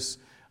service.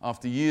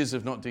 After years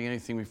of not doing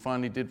anything, we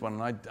finally did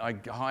one. And I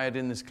hired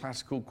in this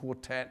classical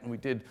quartet, and we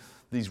did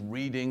these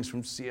readings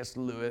from C.S.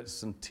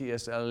 Lewis and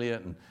T.S.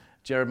 Eliot and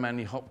Jared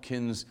Manley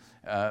Hopkins,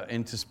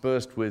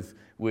 interspersed with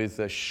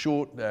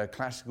short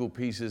classical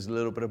pieces, a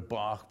little bit of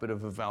Bach, a bit of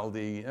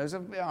Vivaldi. It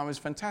was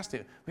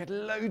fantastic. We had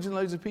loads and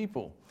loads of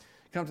people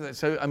come to that.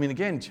 So,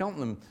 again,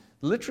 Cheltenham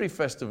Literary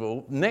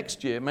Festival,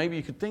 next year, maybe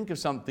you could think of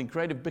something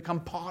creative, become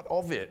part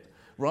of it.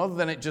 Rather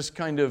than it just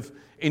kind of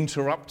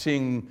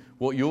interrupting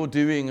what you're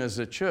doing as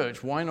a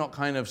church, why not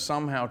kind of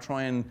somehow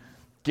try and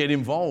get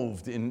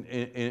involved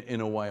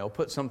in a way, or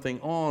put something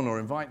on, or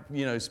invite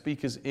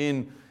speakers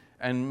in.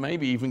 and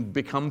maybe even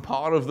become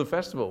part of the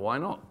festival. Why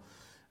not?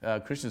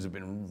 Christians have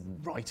been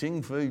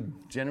writing for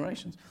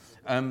generations.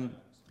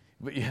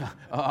 But yeah,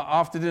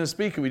 after dinner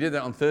speaker, we did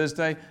that on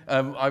Thursday.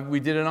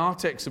 We did an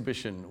art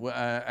exhibition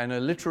and a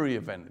literary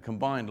event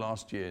combined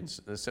last year, in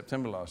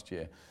September last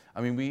year.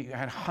 I mean, we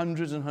had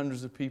hundreds and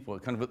hundreds of people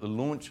kind of at the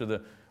launch of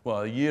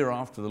a year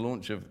after the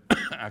launch of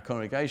our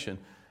congregation.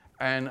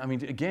 And I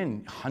mean,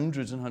 again,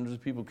 hundreds and hundreds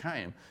of people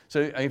came.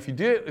 So if you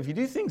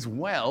do things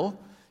well,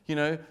 you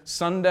know,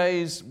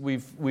 Sundays,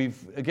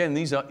 again,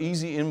 these are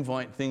easy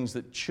invite things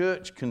that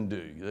church can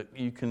do, that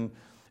you can.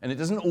 And it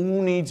doesn't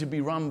all need to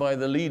be run by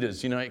the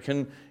leaders. You know,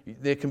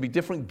 there can be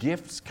different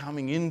gifts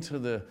coming into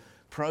the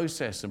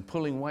process and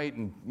pulling weight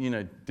and, you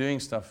know, doing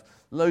stuff.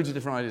 Loads of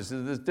different ideas.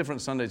 There's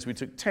different Sundays. We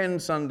took 10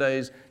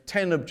 Sundays,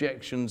 10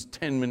 objections,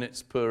 10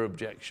 minutes per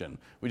objection.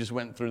 We just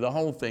went through the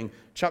whole thing,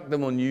 chucked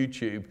them on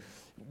YouTube.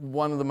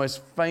 One of the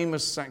most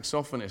famous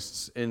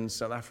saxophonists in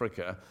South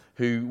Africa,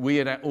 who we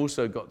had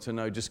also got to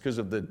know just because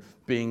of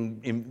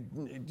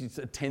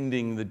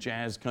attending the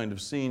jazz kind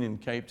of scene in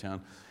Cape Town.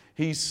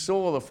 He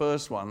saw the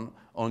first one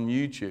on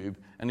YouTube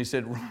and he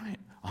said, right,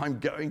 I'm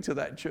going to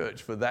that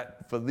church for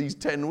these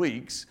 10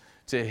 weeks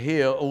to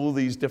hear all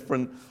these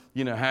different,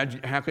 you know,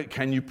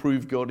 can you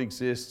prove God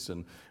exists,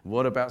 and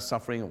what about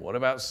suffering, and what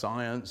about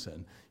science,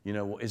 and, you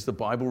know, is the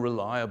Bible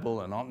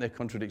reliable, and aren't there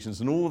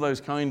contradictions, and all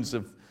those kinds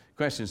of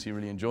questions. He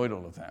really enjoyed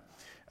all of that.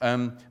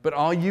 But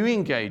are you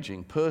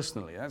engaging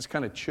personally? That's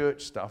kind of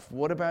church stuff.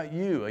 What about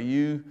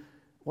you?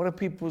 What are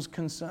people's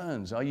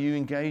concerns? Are you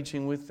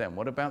engaging with them?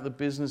 What about the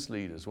business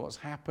leaders? What's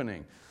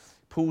happening?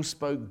 Paul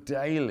spoke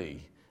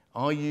daily.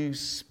 Are you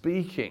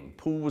speaking?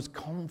 Paul was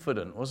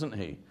confident, wasn't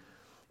he,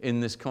 in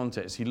this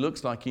context? He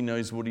looks like he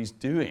knows what he's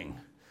doing.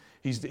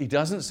 He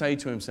doesn't say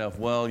to himself,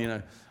 well, you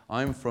know,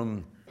 I'm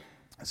from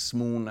a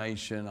small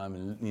nation. I'm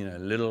in, you know, a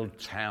little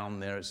town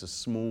there. It's a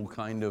small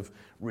kind of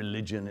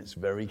religion. It's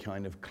very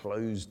kind of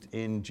closed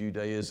in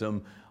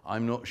Judaism.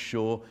 I'm not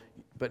sure.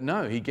 But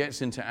no, he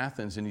gets into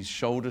Athens and he's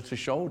shoulder to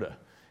shoulder.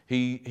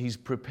 He's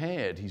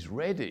prepared. He's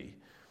ready.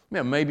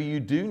 Now, maybe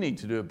you do need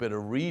to do a bit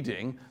of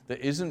reading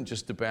that isn't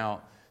just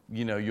about,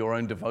 you know, your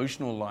own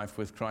devotional life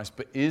with Christ,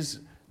 but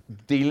is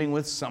dealing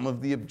with some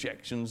of the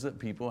objections that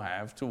people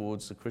have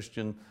towards the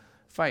Christian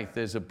faith.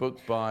 There's a book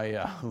by,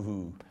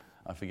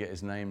 I forget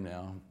his name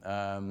now.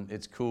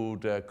 It's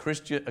called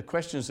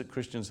Questions That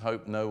Christians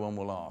Hope No One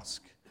Will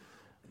Ask.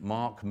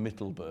 Mark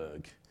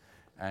Mittelberg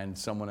and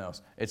someone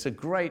else. It's a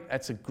great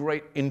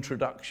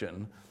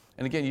introduction.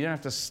 And again, you don't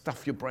have to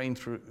stuff your brain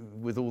through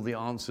with all the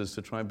answers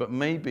to try, but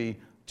maybe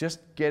just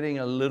getting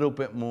a little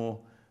bit more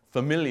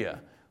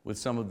familiar with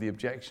some of the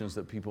objections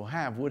that people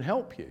have would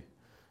help you.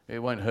 It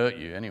won't hurt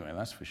you anyway,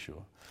 that's for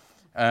sure.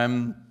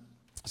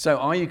 So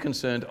are you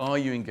concerned? Are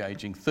you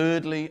engaging?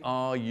 Thirdly,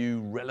 are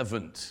you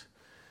relevant?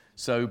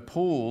 So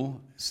Paul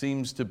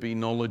seems to be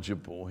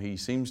knowledgeable. He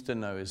seems to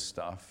know his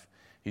stuff.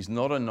 He's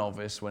not a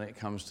novice when it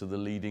comes to the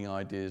leading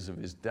ideas of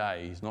his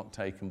day. He's not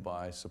taken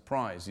by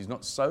surprise. He's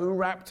not so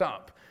wrapped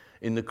up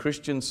in the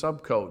Christian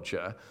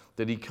subculture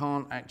that he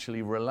can't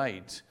actually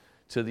relate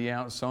to the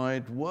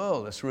outside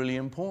world. That's really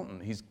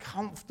important. He's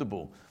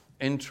comfortable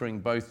entering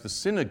both the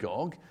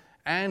synagogue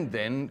and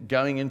then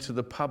going into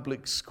the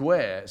public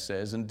square, it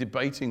says, and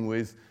debating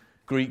with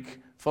Greek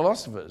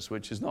philosophers,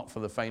 which is not for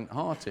the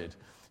faint-hearted.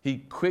 He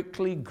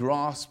quickly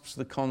grasps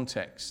the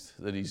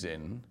context that he's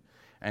in,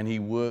 and he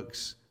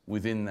works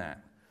within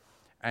that.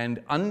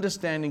 And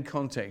understanding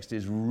context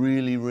is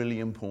really, really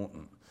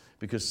important,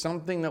 because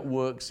something that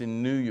works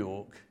in New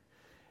York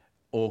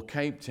or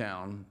Cape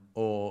Town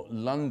or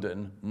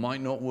London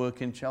might not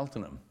work in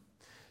Cheltenham.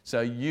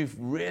 So you've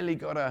really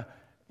got to,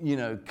 you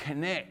know,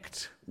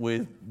 connect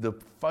with the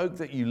folk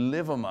that you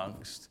live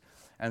amongst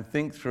and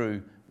think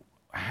through,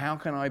 how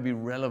can I be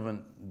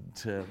relevant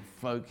to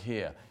folk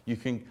here?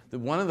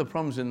 One of the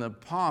problems in the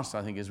past,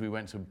 I think, is we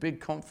went to big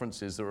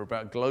conferences that were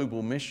about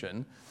global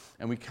mission,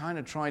 and we kind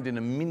of tried in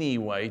a mini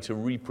way to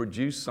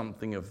reproduce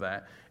something of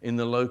that in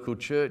the local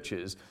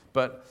churches.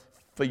 But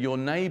for your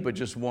neighbor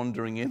just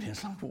wandering in,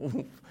 it's like,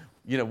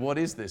 you know, what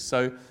is this?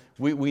 So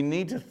we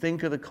need to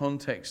think of the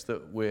context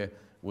that we're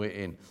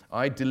in.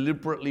 I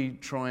deliberately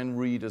try and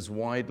read as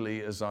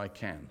widely as I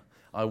can.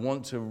 I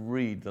want to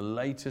read the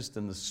latest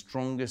and the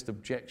strongest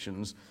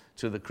objections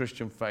to the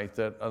Christian faith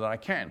that I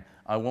can.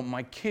 I want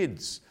my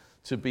kids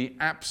to be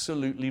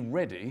absolutely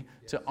ready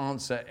to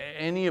answer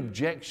any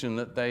objection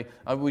that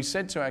we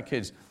said to our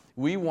kids,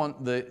 we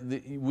want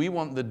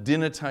the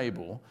dinner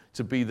table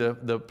to be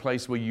the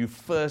place where you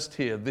first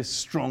hear this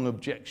strong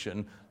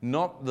objection,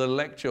 not the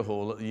lecture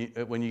hall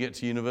when you get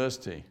to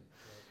university.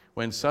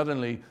 When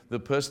suddenly the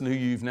person who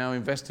you've now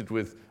invested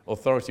with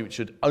authority, which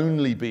should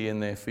only be in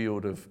their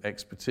field of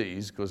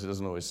expertise, because it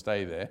doesn't always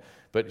stay there,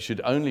 but it should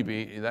only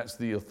be, that's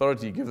the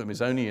authority you give them,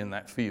 is only in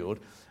that field.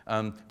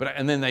 And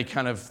then they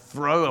kind of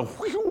throw a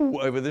whew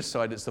over this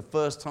side. It's the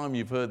first time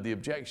you've heard the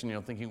objection.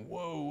 You're thinking,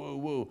 whoa, whoa,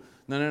 whoa.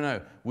 No.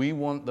 We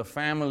want the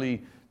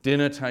family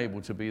dinner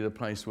table to be the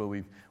place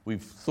where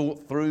we've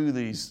thought through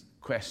these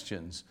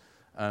questions.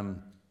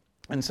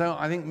 And so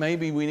I think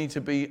maybe we need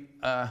to be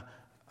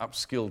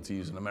upskilled, to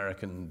use an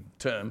American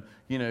term,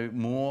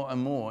 more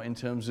and more in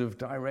terms of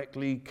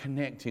directly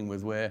connecting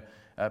with where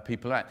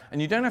people are at.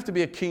 And you don't have to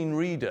be a keen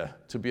reader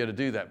to be able to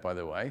do that, by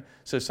the way.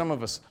 So some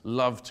of us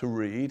love to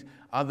read,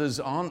 others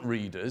aren't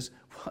readers.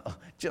 Well,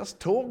 just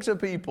talk to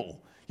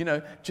people.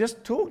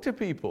 Just talk to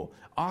people.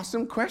 Ask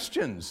them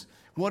questions.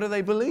 What do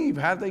they believe?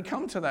 How do they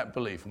come to that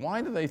belief?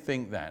 Why do they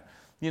think that?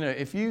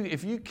 If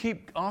you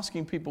keep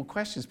asking people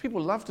questions,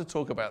 people love to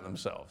talk about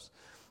themselves.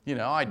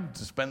 I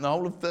spent the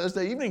whole of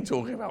Thursday evening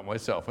talking about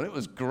myself, and it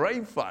was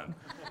great fun.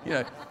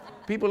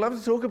 People love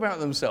to talk about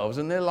themselves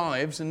and their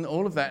lives and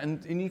all of that,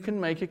 and you can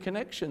make a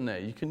connection there.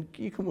 You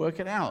can work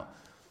it out.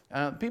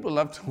 People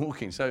love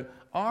talking, so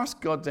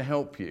ask God to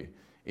help you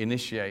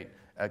initiate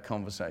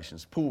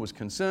conversations. Paul was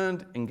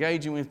concerned,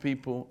 engaging with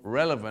people,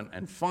 relevant,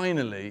 and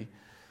finally,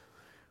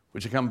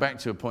 which I come back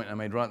to a point I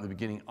made right at the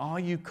beginning, are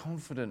you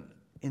confident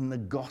in the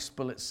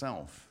gospel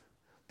itself,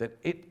 that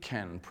it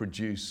can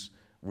produce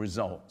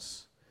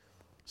results?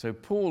 So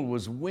Paul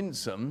was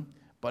winsome,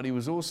 but he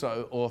was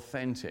also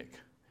authentic.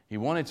 He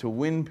wanted to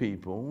win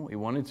people. He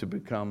wanted to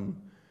become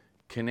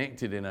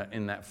connected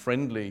in that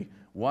friendly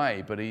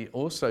way, but he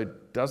also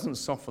doesn't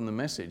soften the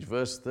message.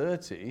 Verse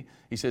 30,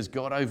 he says,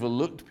 God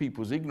overlooked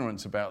people's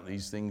ignorance about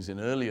these things in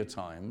earlier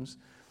times,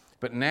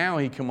 but now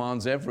he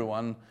commands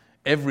everyone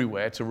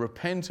everywhere to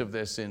repent of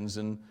their sins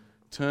and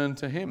turn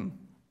to him.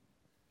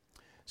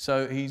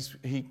 So he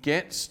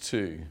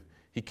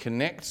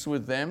connects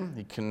with them,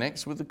 he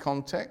connects with the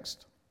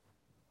context,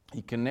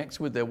 he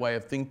connects with their way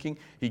of thinking,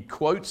 he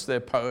quotes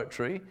their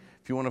poetry.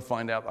 If you want to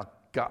find out the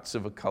guts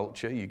of a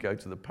culture, you go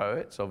to the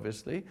poets,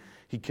 obviously.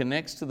 He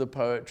connects to the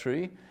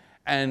poetry,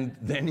 and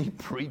then he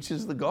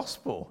preaches the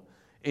gospel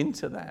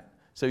into that.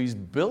 So he's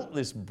built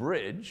this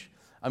bridge.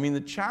 I mean,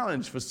 the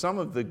challenge for some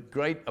of the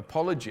great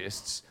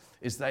apologists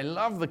is they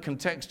love the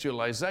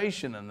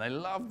contextualization and they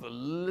love the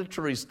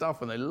literary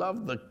stuff and they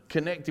love the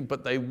connecting,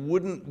 but they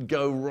wouldn't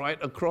go right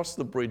across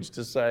the bridge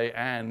to say,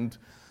 and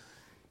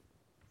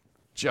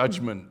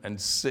judgment and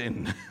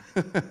sin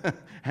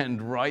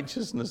and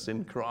righteousness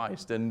in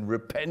Christ and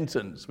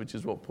repentance, which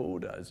is what Paul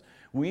does.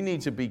 We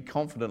need to be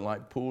confident,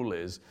 like Paul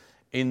is,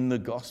 in the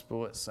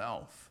gospel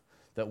itself,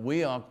 that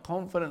we are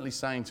confidently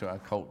saying to our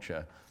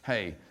culture,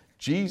 hey,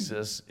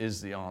 Jesus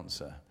is the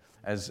answer.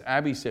 As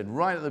Abby said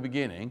right at the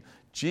beginning,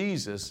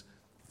 Jesus,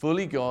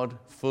 fully God,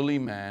 fully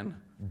man,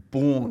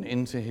 born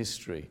into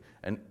history.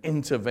 An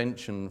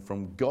intervention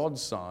from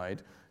God's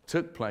side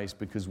took place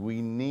because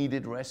we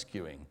needed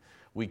rescuing.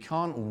 We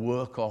can't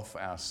work off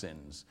our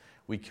sins.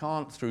 We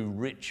can't, through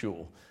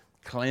ritual,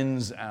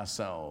 cleanse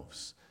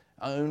ourselves.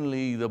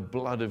 Only the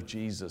blood of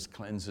Jesus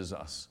cleanses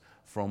us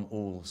from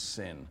all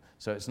sin.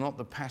 So it's not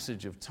the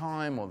passage of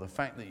time or the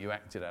fact that you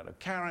acted out of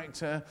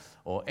character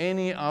or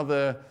any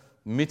other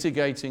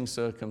mitigating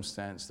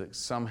circumstance that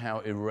somehow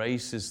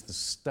erases the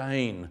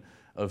stain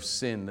of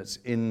sin that's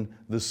in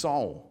the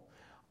soul.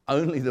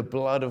 Only the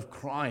blood of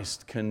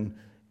Christ can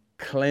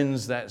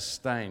cleanse that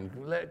stain.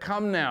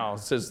 Come now,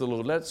 says the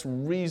Lord, let's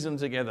reason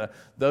together.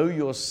 Though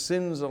your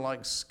sins are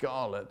like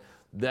scarlet,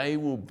 they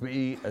will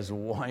be as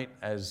white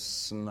as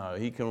snow.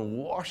 He can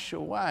wash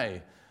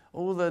away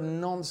all the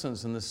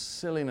nonsense and the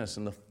silliness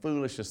and the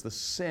foolishness, the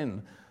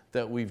sin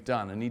that we've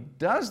done. And he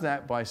does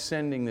that by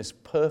sending this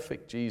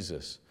perfect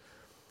Jesus.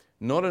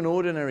 Not an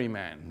ordinary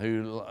man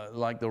who,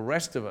 like the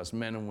rest of us,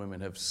 men and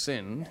women, have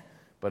sinned,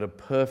 but a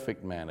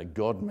perfect man, a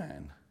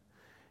God-man.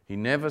 He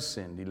never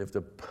sinned. He lived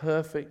a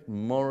perfect,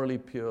 morally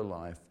pure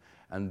life.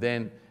 And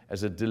then,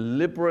 as a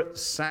deliberate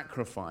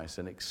sacrifice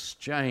and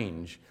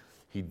exchange,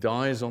 he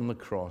dies on the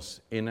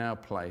cross in our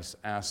place.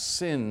 Our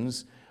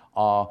sins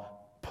are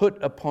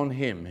put upon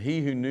him.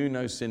 He who knew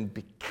no sin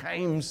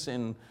became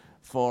sin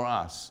for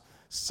us.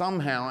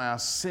 Somehow our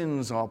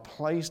sins are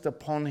placed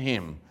upon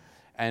him.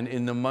 And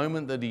in the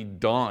moment that he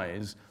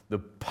dies, the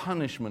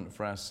punishment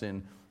for our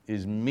sin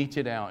is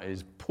meted out,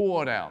 is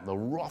poured out. The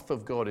wrath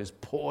of God is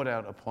poured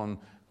out upon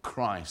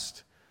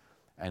Christ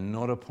and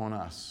not upon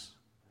us.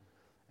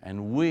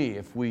 And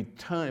if we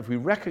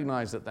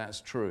recognize that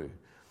that's true,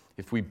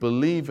 if we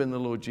believe in the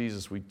Lord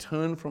Jesus, we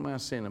turn from our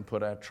sin and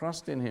put our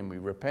trust in him, we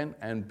repent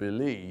and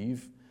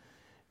believe,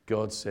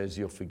 God says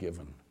you're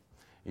forgiven.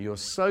 You're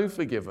so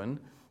forgiven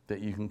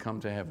that you can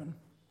come to heaven.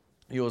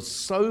 You're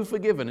so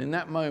forgiven in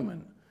that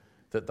moment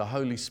that the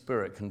Holy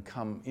Spirit can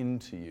come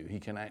into you. He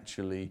can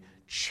actually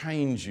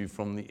change you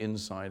from the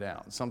inside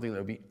out. Something that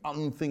would be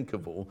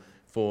unthinkable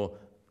for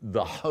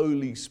the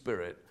Holy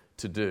Spirit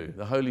to do.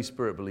 The Holy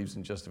Spirit believes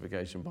in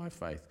justification by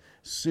faith.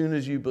 As soon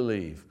as you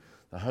believe,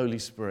 the Holy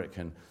Spirit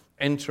can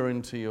enter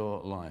into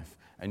your life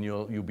and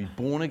you'll be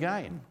born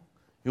again.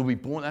 You'll be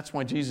born. That's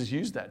why Jesus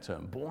used that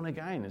term, born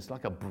again. It's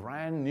like a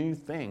brand new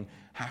thing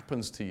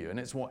happens to you. And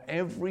it's what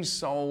every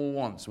soul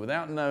wants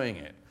without knowing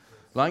it.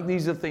 Like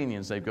these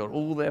Athenians, they've got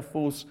all their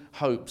false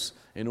hopes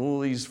in all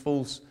these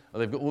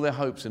they've got all their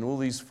hopes in all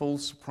these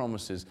false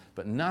promises,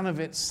 but none of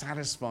it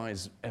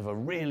satisfies, ever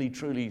really,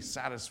 truly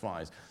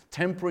satisfies.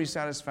 Temporary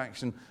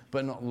satisfaction,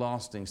 but not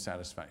lasting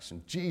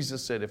satisfaction.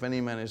 Jesus said, if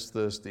any man is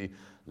thirsty,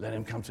 let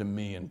him come to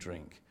me and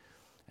drink.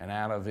 And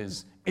out of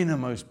his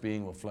innermost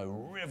being will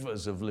flow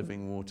rivers of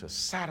living water.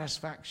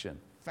 Satisfaction.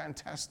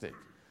 Fantastic.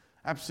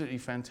 Absolutely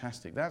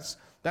fantastic. That's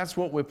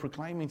what we're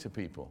proclaiming to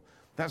people.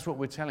 That's what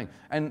we're telling.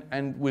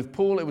 And with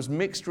Paul, it was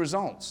mixed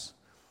results.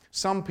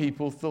 Some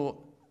people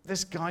thought,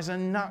 this guy's a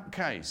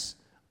nutcase.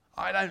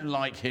 I don't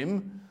like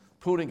him.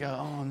 Paul didn't go,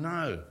 oh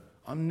no,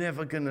 I'm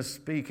never going to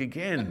speak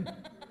again.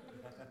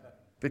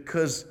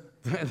 Because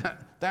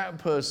that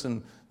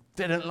person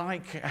didn't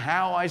like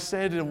how I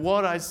said and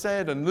what I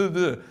said and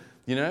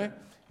you know.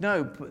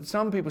 No, but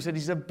some people said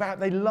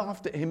they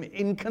laughed at him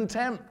in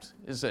contempt,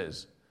 it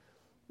says.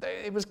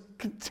 It was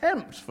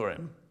contempt for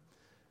him.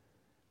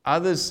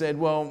 Others said,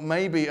 well,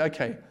 maybe,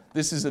 okay,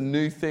 this is a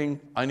new thing.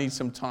 I need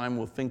some time.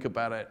 We'll think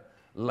about it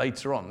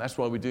later on. That's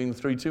why we're doing the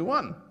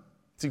 3-2-1.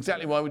 It's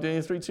exactly why we're doing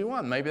the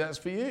 3-2-1. Maybe that's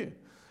for you.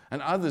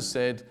 And others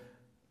said,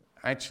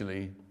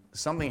 actually,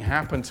 something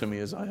happened to me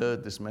as I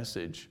heard this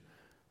message,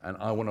 and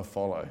I want to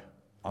follow.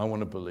 I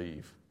want to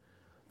believe.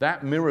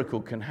 That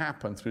miracle can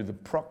happen through the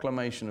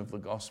proclamation of the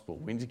gospel.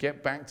 We need to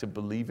get back to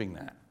believing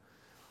that.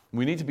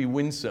 We need to be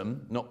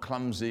winsome, not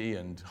clumsy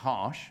and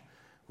harsh.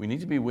 We need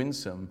to be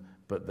winsome,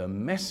 but the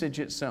message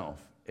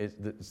itself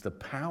is the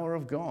power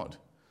of God.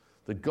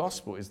 The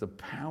gospel is the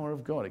power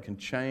of God. It can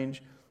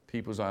change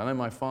people's lives. I know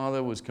my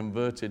father was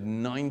converted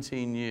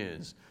 19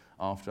 years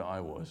after I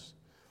was.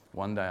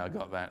 One day I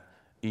got that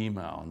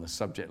email and the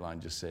subject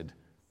line just said,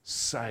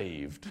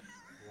 saved.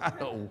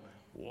 Oh,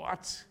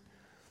 what?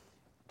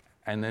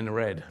 And then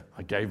read,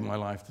 I gave my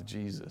life to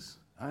Jesus.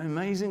 An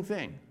amazing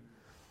thing.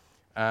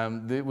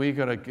 We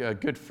got a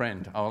good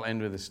friend. I'll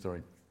end with this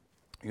story.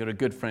 We got a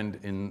good friend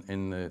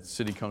in the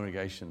city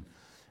congregation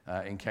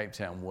in Cape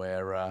Town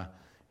where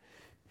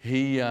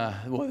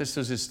this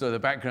was his story, the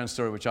background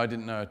story, which I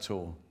didn't know at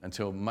all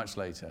until much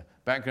later.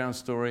 Background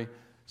story,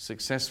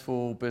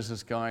 successful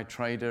business guy,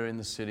 trader in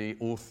the city,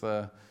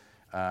 author,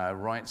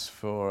 writes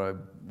for a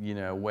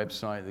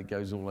website that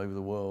goes all over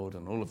the world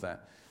and all of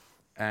that.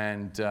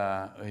 And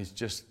he's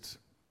just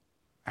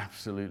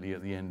absolutely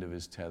at the end of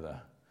his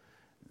tether.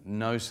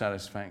 No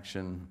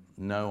satisfaction,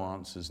 no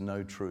answers,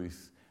 no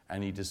truth.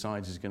 And he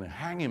decides he's going to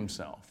hang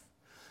himself.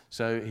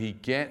 So he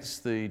gets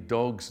the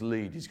dog's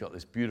lead. He's got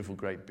this beautiful,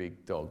 great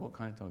big dog. What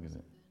kind of dog is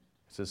it?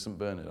 It's a St.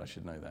 Bernard, I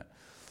should know that.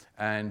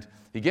 And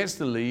he gets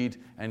the lead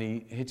and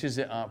he hitches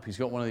it up. He's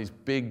got one of these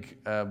big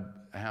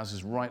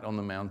houses right on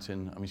the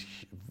mountain. I mean,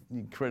 it's an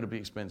incredibly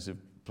expensive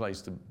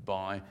place to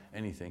buy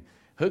anything.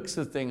 Hooks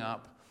the thing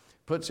up,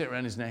 puts it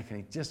around his neck, and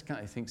he just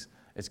kind of thinks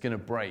it's going to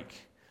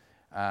break.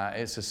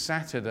 It's a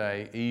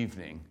Saturday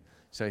evening,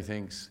 so he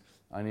thinks,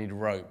 I need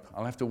rope.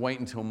 I'll have to wait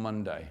until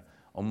Monday.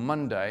 On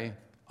Monday,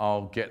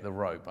 I'll get the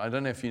rope. I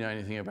don't know if you know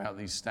anything about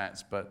these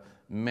stats, but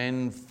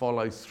men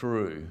follow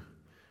through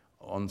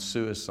on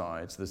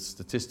suicides. The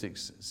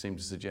statistics seem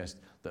to suggest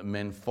that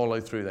men follow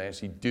through. They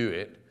actually do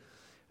it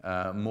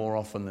more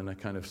often than a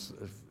kind of,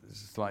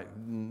 it's like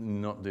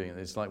not doing it.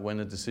 It's like when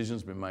a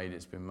decision's been made,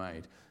 it's been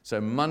made. So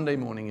Monday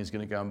morning, he's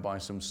going to go and buy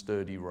some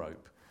sturdy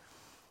rope.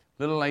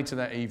 A little later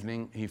that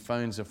evening, he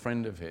phones a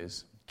friend of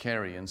his,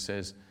 Kerry, and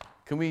says,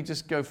 can we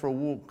just go for a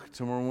walk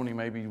tomorrow morning,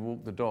 maybe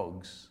walk the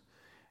dogs?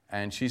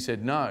 And she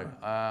said, no.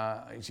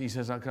 She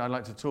says, I'd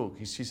like to talk.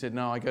 She said,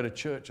 no, I go to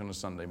church on a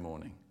Sunday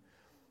morning.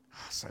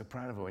 So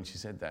proud of her when she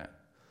said that.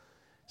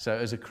 So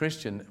as a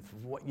Christian,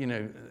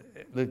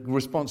 the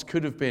response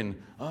could have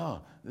been,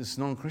 this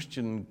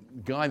non-Christian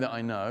guy that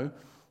I know,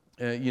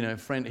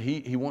 friend,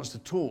 he wants to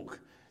talk.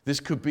 This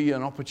could be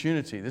an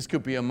opportunity. This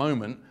could be a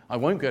moment. I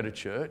won't go to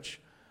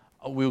church.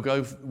 We'll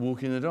go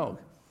walking the dog.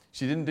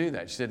 She didn't do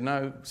that. She said,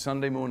 no,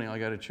 Sunday morning I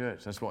go to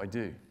church. That's what I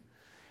do.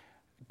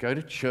 Go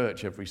to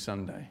church every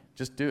Sunday.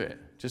 Just do it.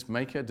 Just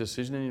make a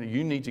decision.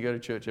 You need to go to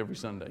church every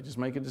Sunday. Just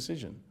make a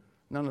decision.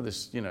 None of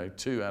this,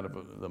 2 out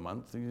of the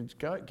month.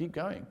 Keep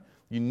going.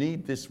 You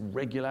need this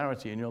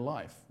regularity in your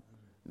life.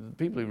 The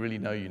people who really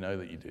know you know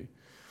that you do.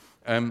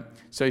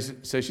 So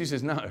she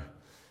says no.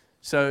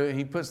 So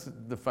he puts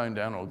the phone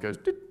down or goes,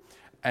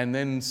 and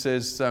then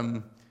says,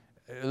 a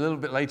little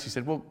bit later, he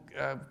said, well,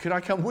 could I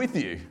come with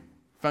you?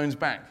 Phones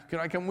back. Could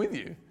I come with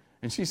you?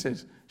 And she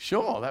says,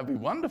 sure, that'd be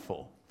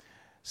wonderful.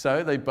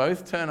 So they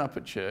both turn up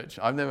at church.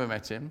 I've never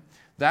met him.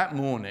 That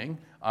morning,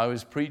 I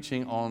was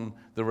preaching on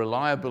the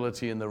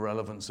reliability and the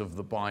relevance of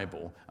the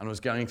Bible, and I was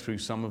going through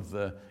some of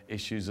the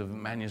issues of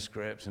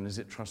manuscripts and is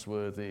it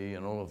trustworthy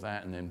and all of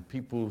that, and then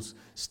people's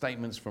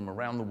statements from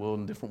around the world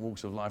and different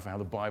walks of life, how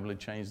the Bible had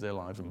changed their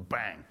lives, and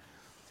bang.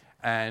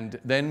 And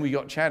then we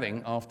got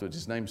chatting afterwards.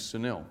 His name's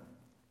Sunil.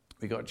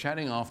 We got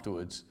chatting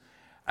afterwards,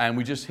 and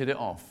we just hit it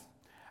off.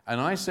 And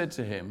I said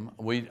to him,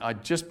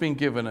 I'd just been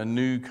given a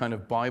new kind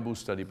of Bible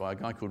study by a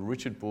guy called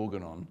Richard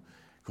Borgenon,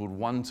 called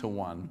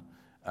 1-to-1,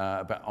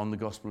 on the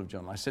Gospel of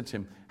John. I said to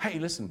him, hey,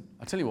 listen,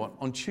 I tell you what,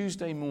 on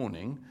Tuesday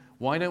morning,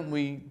 why don't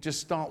we just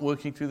start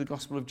working through the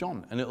Gospel of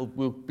John? And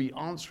we'll be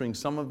answering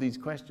some of these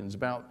questions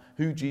about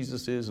who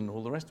Jesus is and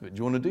all the rest of it. Do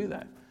you want to do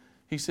that?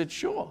 He said,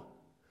 sure.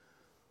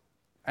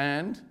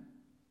 And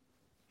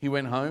He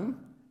went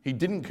home. He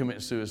didn't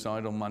commit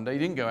suicide on Monday. He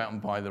didn't go out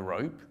and buy the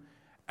rope.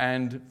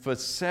 And for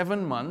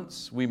 7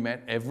 months, we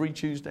met every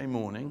Tuesday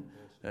morning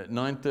at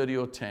 9:30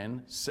 or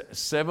 10.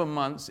 7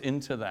 months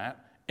into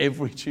that,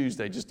 every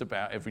Tuesday, just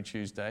about every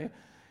Tuesday,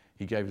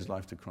 he gave his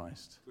life to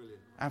Christ. Brilliant.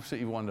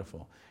 Absolutely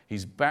wonderful.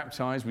 He's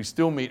baptized. We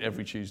still meet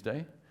every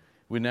Tuesday.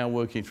 We're now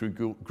working through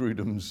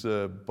Grudem's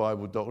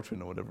Bible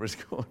doctrine or whatever it's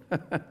called,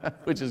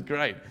 which is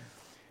great.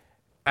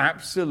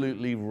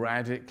 Absolutely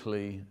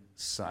radically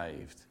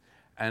saved.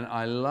 And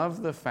I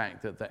love the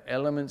fact that the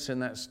elements in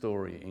that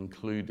story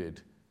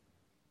included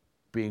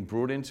being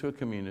brought into a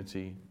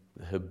community,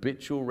 the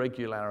habitual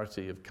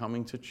regularity of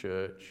coming to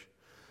church,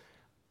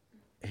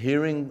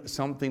 hearing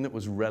something that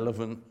was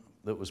relevant,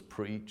 that was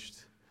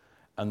preached,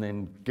 and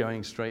then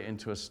going straight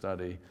into a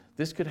study.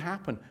 This could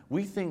happen.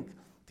 We think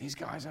these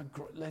guys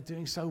they're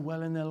doing so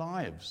well in their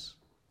lives.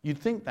 You'd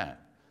think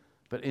that.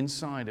 But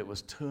inside it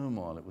was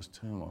turmoil. It was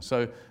turmoil.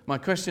 So my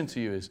question to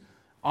you is,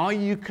 are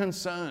you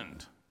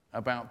concerned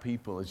about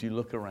people as you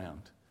look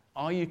around?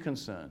 Are you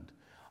concerned?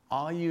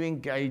 Are you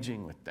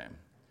engaging with them?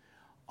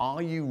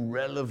 Are you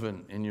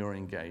relevant in your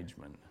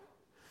engagement?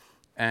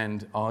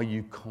 And are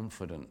you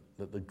confident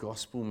that the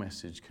gospel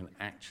message can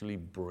actually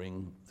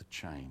bring the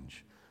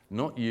change?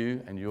 Not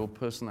you and your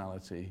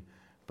personality,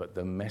 but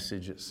the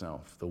message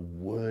itself, the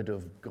word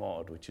of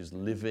God, which is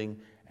living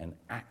and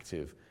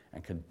active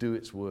and can do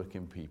its work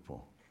in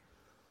people.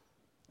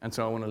 And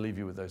so I want to leave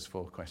you with those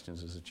 4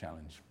 questions as a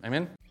challenge.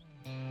 Amen?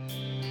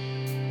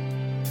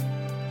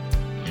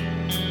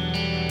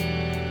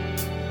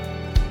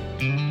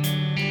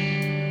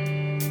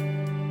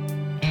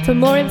 For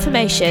more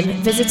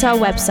information, visit our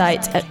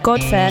website at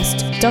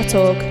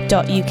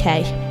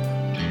godfirst.org.uk.